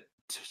 But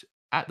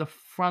at the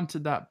front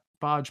of that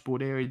barge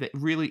board area, that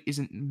really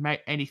isn't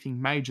anything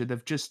major.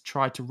 They've just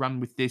tried to run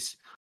with this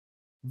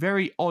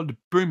very odd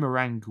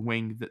boomerang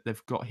wing that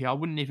they've got here. I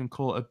wouldn't even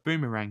call it a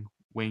boomerang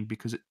wing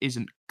because it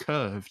isn't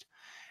curved.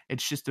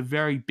 It's just a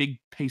very big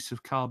piece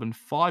of carbon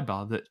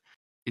fiber that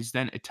is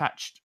then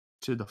attached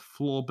to the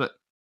floor. But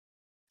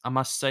I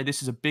must say,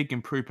 this is a big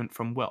improvement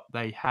from what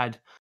they had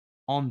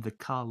on the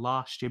car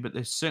last year. But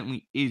there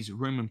certainly is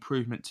room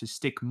improvement to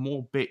stick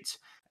more bits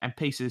and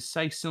pieces,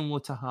 say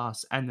similar to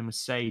Haas and the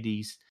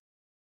Mercedes,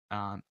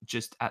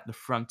 just at the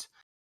front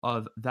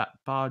of that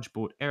barge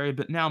board area.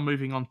 But now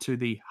moving on to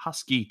the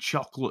Husky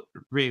chocolate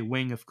rear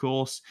wing, of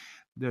course,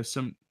 there's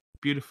some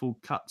beautiful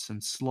cuts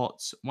and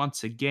slots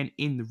once again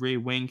in the rear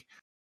wing.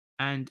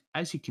 And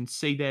as you can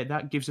see there,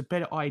 that gives a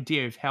better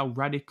idea of how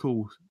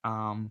radical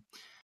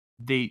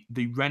the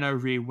Renault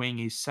rear wing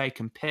is, say,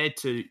 compared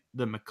to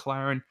the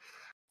McLaren.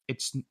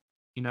 It's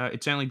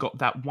it's only got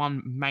that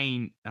one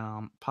main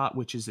part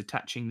which is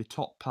attaching the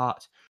top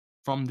part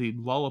from the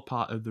lower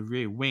part of the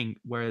rear wing,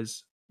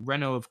 whereas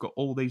Renault have got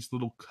all these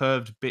little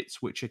curved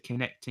bits which are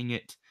connecting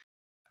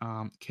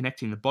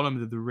the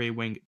bottom of the rear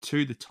wing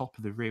to the top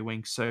of the rear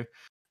wing. So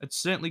it's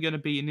certainly going to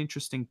be an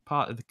interesting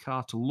part of the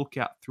car to look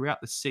at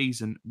throughout the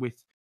season,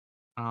 with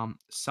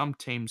some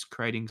teams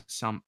creating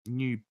some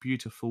new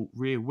beautiful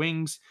rear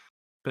wings.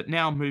 But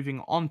now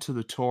moving on to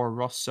the Toro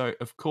Rosso,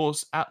 of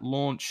course, at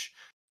launch,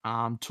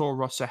 Toro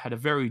Rosso had a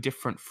very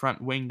different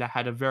front wing. They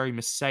had a very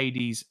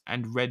Mercedes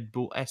and Red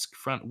Bull-esque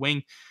front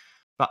wing,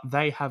 but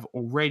they have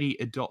already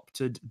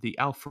adopted the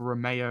Alfa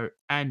Romeo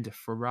and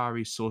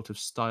Ferrari sort of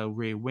style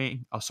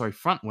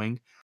front wing,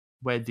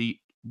 where the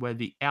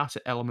outer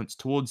elements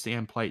towards the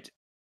end plate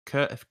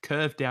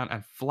curve down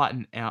and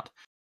flatten out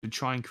to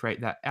try and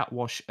create that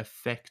outwash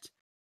effect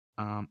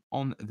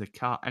on the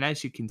car. And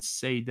as you can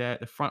see there,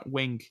 the front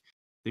wing,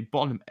 the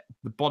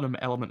bottom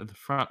element of the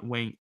front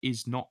wing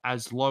is not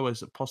as low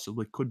as it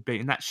possibly could be,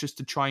 and that's just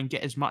to try and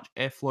get as much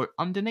airflow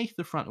underneath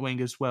the front wing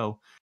as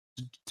well,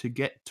 to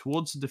get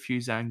towards the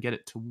diffuser and get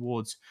it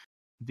towards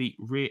the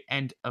rear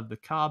end of the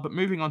car. But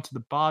moving on to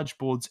the barge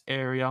boards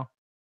area,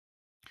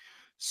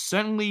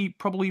 certainly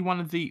probably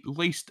one of the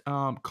least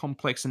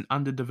complex and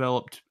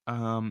underdeveloped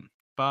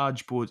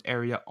barge boards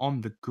area on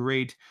the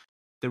grid.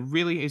 There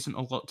really isn't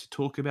a lot to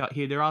talk about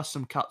here. There are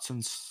some cuts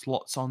and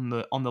slots on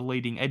the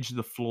leading edge of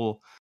the floor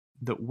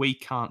that we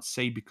can't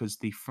see because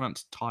the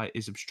front tire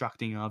is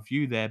obstructing our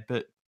view there,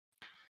 but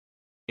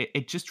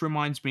it just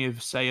reminds me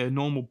of, say, a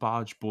normal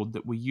barge board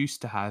that we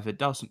used to have. It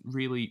doesn't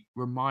really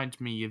remind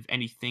me of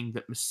anything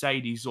that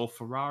Mercedes or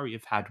Ferrari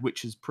have had,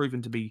 which has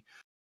proven to be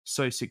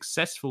so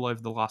successful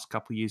over the last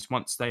couple of years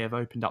once they have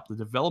opened up the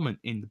development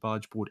in the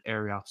barge board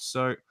area.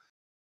 So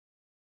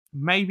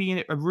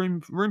maybe a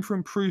room for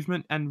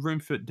improvement and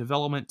room for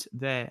development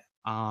there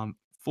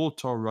for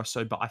Toro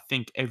Rosso, but I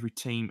think every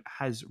team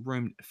has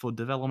room for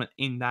development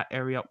in that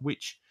area,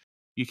 which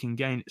you can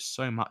gain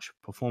so much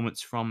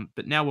performance from.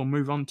 But now we'll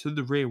move on to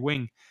the rear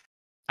wing.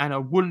 and I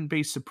wouldn't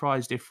be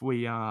surprised if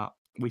we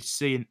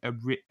see a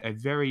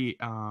very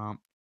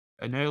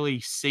an early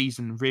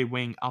season rear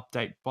wing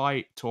update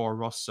by Toro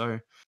Rosso.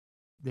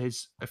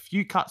 There's a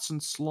few cuts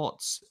and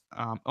slots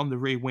on the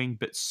rear wing,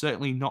 but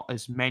certainly not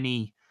as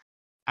many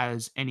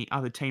as any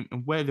other team.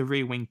 And where the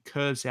rear wing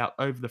curves out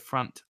over the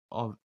front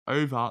of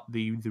over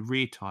the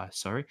rear tire,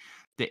 sorry,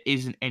 there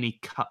isn't any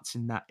cuts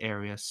in that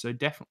area. So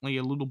definitely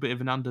a little bit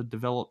of an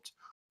underdeveloped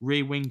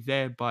rear wing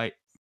there by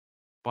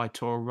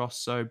Toro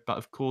Rosso. But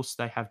of course,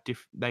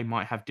 they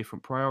might have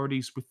different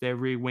priorities with their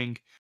rear wing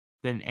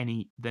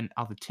than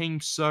other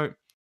teams. So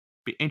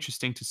be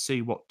interesting to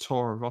see what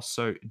Toro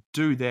Rosso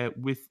do there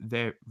with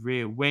their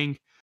rear wing.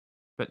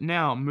 But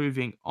now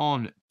moving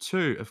on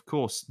to, of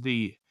course,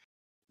 the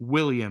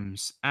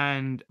Williams.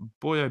 And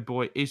boy, oh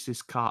boy, is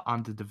this car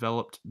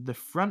underdeveloped. The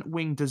front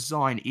wing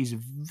design is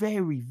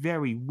very,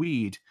 very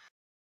weird.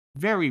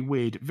 Very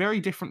weird. Very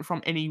different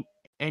from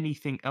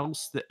anything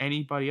else that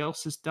anybody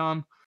else has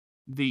done.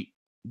 The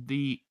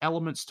the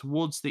elements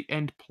towards the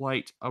end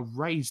plate are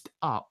raised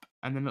up,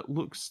 and then it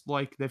looks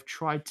like they've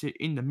tried to,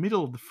 in the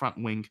middle of the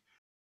front wing,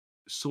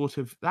 sort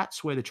of,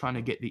 that's where they're trying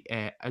to get the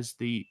air as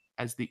the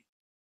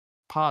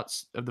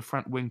parts of the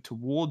front wing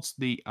towards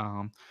the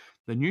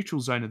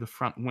neutral zone of the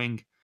front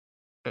wing.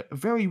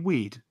 Very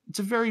weird. It's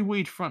a very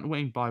weird front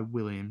wing by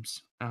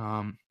Williams.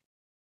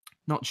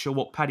 Not sure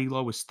what Paddy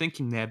Lowe was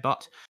thinking there,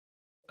 but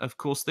of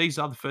course, these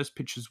are the first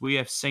pictures we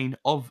have seen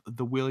of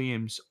the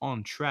Williams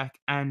on track.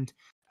 And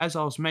as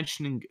I was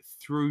mentioning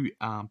through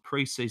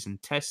preseason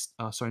test,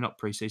 sorry, not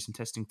preseason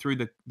testing, through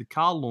the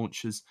car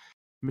launches,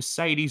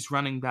 Mercedes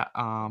running that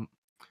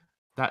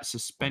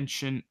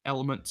suspension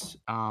element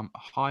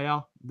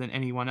higher than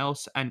anyone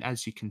else. And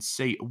as you can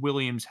see,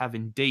 Williams have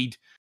indeed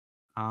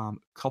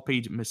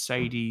copied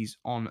Mercedes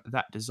on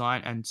that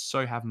design, and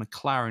so have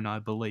McLaren, I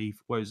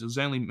believe, whereas it was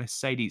only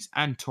Mercedes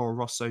and Toro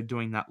Rosso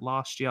doing that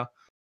last year.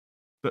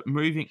 But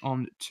moving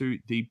on to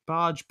the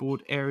barge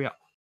board area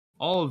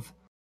of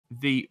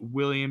the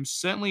Williams,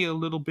 certainly a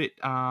little bit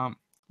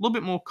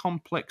more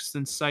complex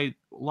than say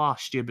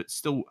last year, but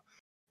still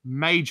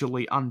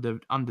majorly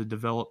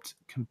underdeveloped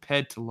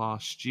compared to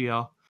last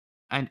year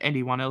and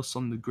anyone else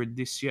on the grid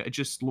this year. It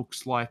just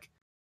looks like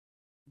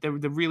there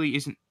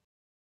isn't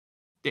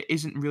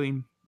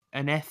really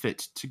an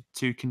effort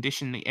to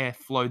condition the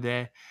airflow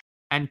there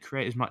and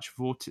create as much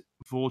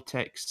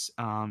vortex.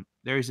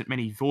 There isn't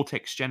many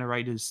vortex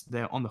generators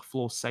there on the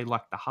floor, say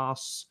like the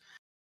Haas.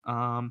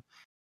 Um,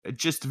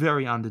 just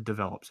very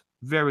underdeveloped,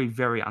 very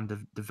very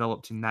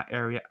underdeveloped in that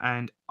area,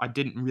 and I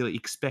didn't really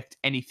expect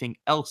anything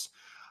else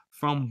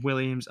from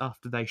Williams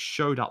after they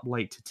showed up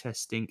late to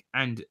testing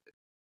and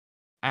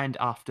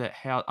after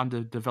how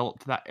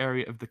underdeveloped that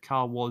area of the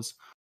car was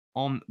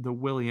on the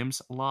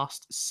Williams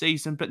last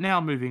season. But now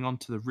moving on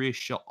to the rear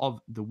shot of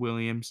the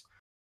Williams,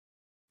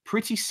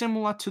 pretty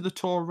similar to the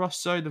Toro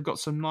Rosso. They've got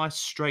some nice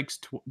streaks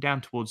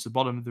down towards the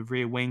bottom of the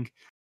rear wing,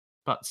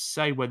 but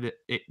say where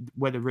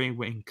the rear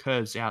wing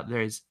curves out,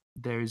 there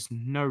is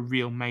no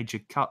real major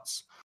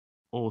cuts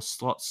or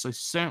slots. So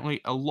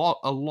certainly a lot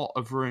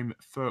of room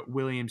for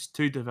Williams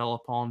to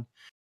develop on,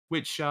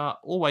 which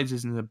always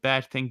isn't a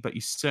bad thing, but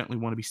you certainly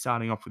want to be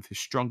starting off with a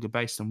stronger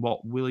base than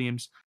what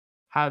Williams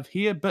have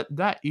here. But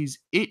that is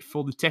it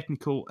for the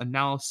technical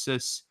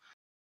analysis.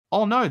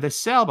 Oh no, there's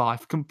Sauber.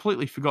 I've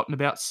completely forgotten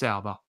about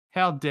Sauber.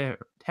 How dare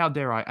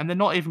I? And they're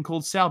not even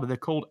called Sauber, they're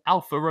called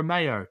Alfa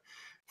Romeo,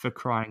 for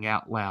crying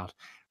out loud.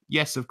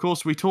 Yes, of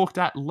course, we talked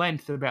at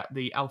length about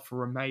the Alfa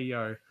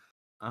Romeo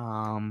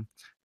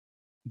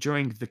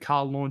during the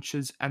car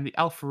launches, and the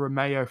Alfa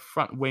Romeo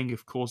front wing,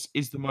 of course,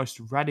 is the most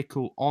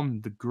radical on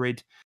the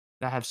grid.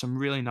 They have some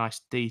really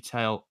nice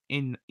detail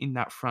in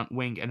that front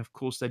wing, and of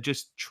course, they're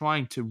just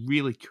trying to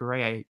really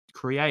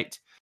create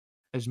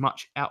as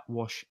much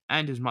outwash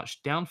and as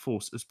much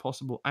downforce as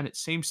possible, and it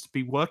seems to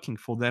be working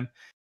for them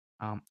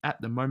at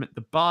the moment.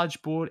 The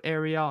barge board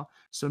area,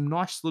 some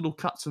nice little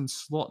cuts and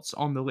slots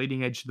on the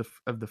leading edge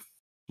of the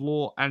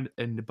floor and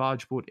in the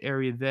barge board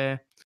area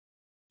there.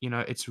 You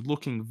know, it's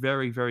looking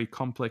very, very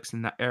complex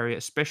in that area,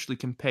 especially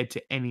compared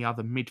to any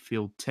other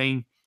midfield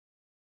team.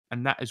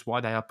 And that is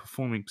why they are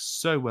performing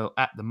so well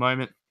at the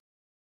moment.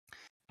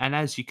 And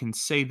as you can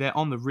see there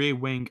on the rear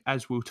wing,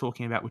 as we were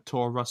talking about with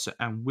Toro Rosso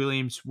and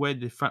Williams, where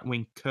the front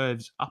wing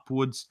curves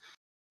upwards,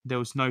 there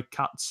was no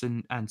cuts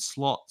and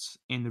slots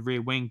in the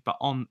rear wing, but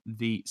on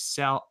the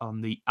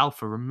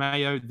Alfa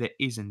Romeo, there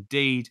is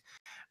indeed.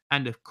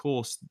 And of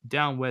course,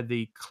 down where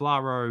the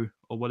Claro,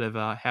 or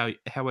whatever,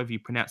 however you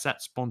pronounce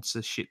that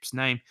sponsorship's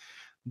name,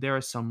 there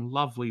are some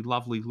lovely,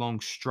 lovely long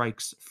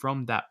streaks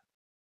from that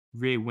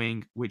rear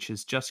wing, which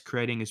is just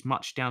creating as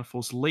much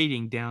downforce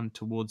leading down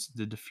towards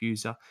the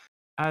diffuser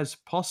as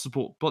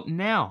possible. But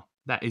now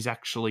that is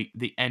actually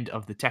the end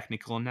of the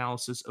technical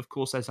analysis. Of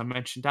course, as I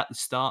mentioned at the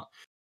start,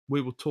 we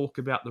will talk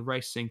about the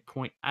racing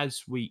point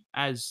as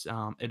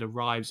it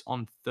arrives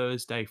on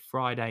Thursday,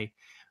 Friday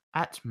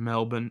at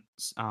Melbourne.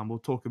 We'll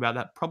talk about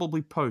that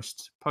probably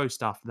post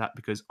after that,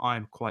 because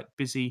I'm quite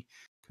busy,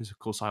 because of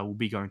course I will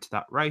be going to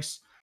that race.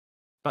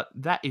 But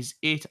that is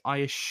it. I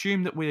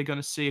assume that we are going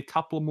to see a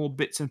couple more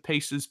bits and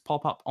pieces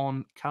pop up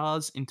on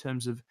cars in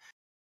terms of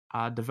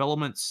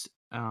developments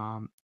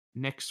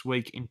next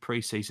week in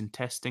preseason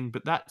testing.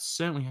 But that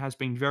certainly has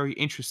been very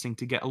interesting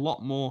to get a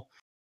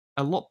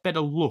lot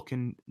better look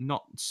and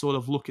not sort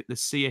of look at the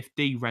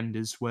CFD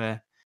renders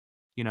where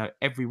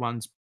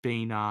everyone's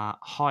been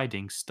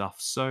hiding stuff.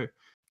 So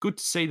good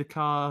to see the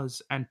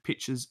cars and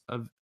pictures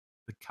of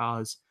the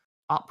cars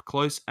up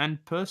close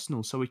and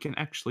personal so we can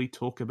actually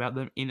talk about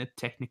them in a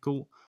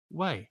technical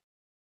way.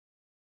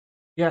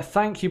 Yeah,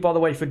 thank you, by the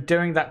way, for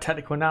doing that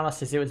technical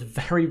analysis. It was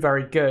very,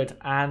 very good.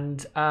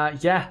 And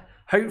yeah,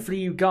 hopefully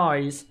you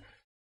guys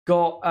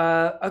got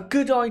a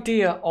good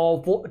idea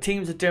of what the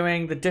teams are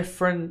doing, the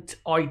different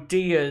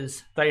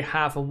ideas they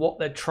have, and what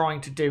they're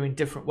trying to do in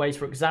different ways.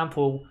 For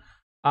example,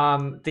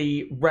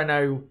 the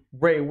Renault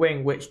rear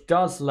wing, which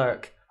does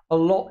look a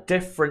lot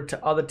different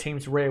to other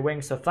teams' rear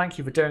wings. So thank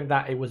you for doing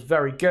that. It was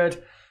very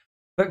good.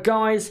 But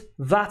guys,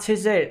 that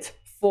is it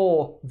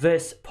for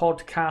this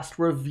podcast,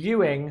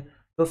 reviewing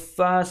the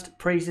first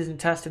preseason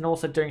test and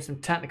also doing some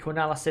technical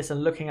analysis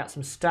and looking at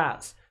some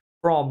stats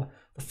from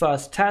the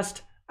first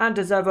test. And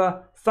as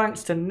ever,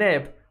 thanks to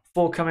Nib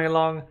for coming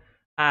along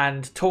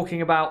and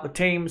talking about the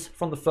teams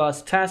from the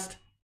first test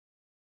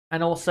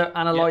and also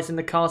analysing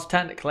the cars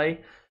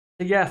technically.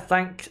 So yeah,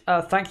 thank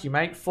you,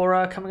 mate,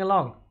 for coming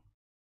along.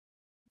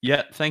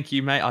 Yeah, thank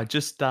you, mate. I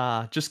just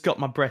got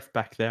my breath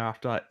back there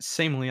after I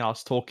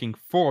was talking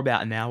for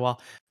about an hour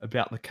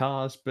about the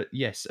cars. But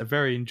yes, a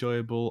very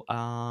enjoyable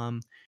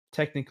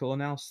technical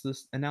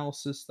analysis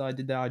that I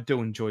did there. I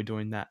do enjoy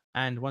doing that.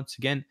 And once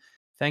again,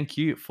 thank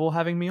you for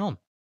having me on.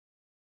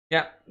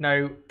 Yeah,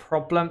 no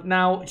problem.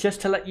 Now,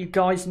 just to let you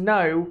guys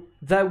know,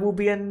 there will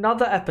be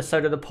another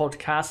episode of the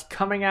podcast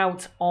coming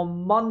out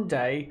on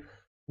Monday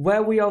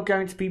where we are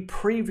going to be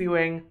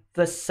previewing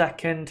the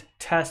second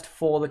test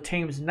for the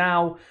teams.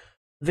 Now,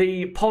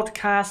 the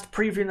podcast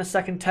previewing the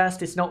second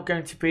test is not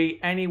going to be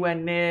anywhere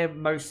near,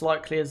 most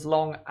likely, as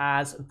long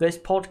as this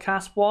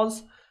podcast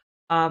was.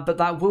 But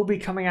that will be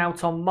coming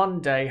out on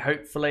Monday,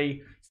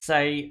 hopefully,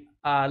 say,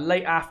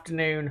 late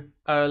afternoon,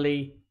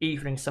 early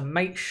evening. So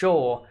make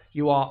sure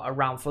you are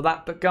around for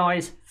that. But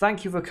guys,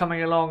 thank you for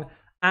coming along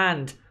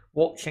and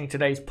watching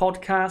today's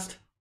podcast.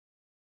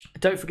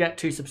 Don't forget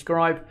to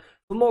subscribe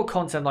for more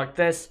content like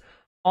this.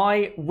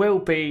 I will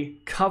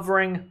be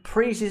covering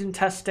preseason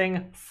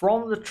testing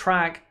from the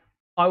track.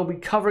 I will be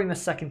covering the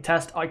second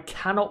test. I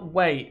cannot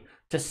wait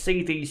to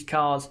see these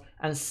cars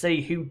and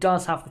see who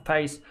does have the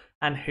pace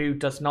and who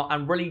does not,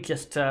 and really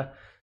just to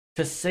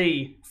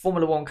see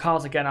Formula One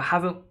cars again. I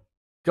haven't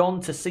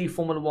gone to see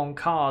Formula One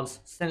cars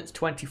since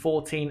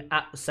 2014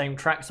 at the same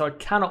track, so I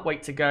cannot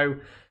wait to go.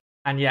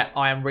 And yeah,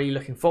 I am really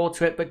looking forward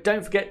to it. But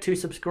don't forget to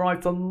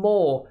subscribe for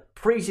more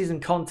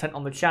preseason content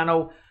on the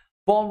channel.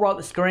 Bottom right of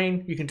the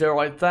screen, you can do it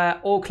right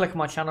there, or click on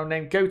my channel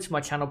name, go to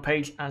my channel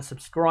page and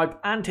subscribe,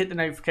 and hit the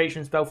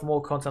notifications bell for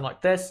more content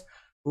like this.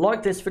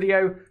 Like this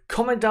video,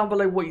 comment down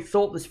below what you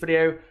thought of this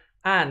video,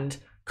 and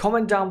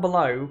comment down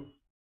below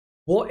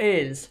what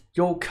is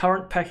your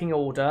current pecking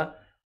order.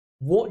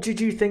 What did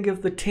you think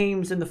of the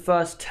teams in the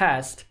first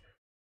test?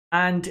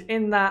 And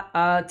in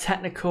that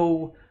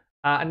technical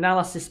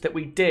analysis that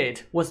we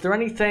did, was there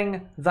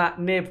anything that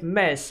Nib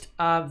missed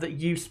that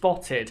you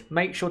spotted?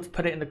 Make sure to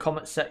put it in the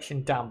comment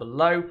section down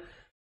below.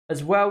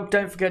 As well,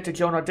 don't forget to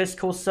join our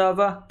Discord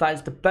server. That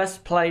is the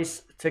best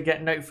place to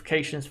get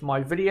notifications for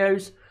my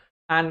videos.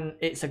 And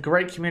it's a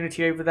great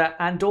community over there.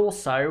 And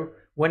also,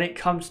 when it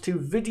comes to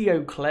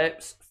video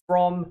clips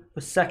from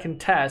the second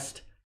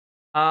test,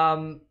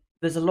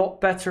 there's a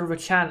lot better of a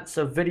chance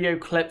of video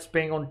clips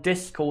being on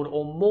Discord,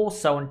 or more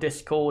so on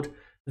Discord,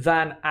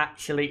 than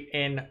actually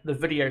in the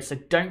video. So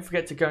don't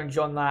forget to go and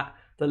join that.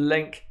 The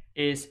link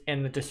is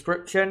in the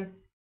description.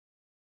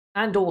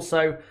 And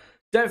also,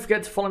 don't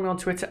forget to follow me on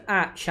Twitter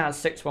at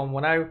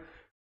Chaz6110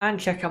 and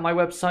check out my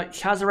website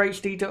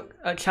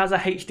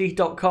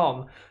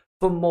ChazzaHD.com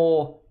for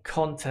more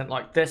content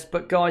like this.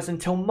 But guys,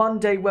 until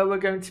Monday, where we're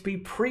going to be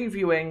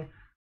previewing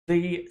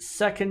the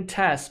second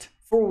test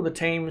for all the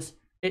teams,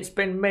 it's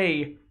been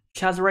me,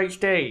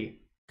 ChazzaHD.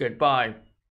 Goodbye.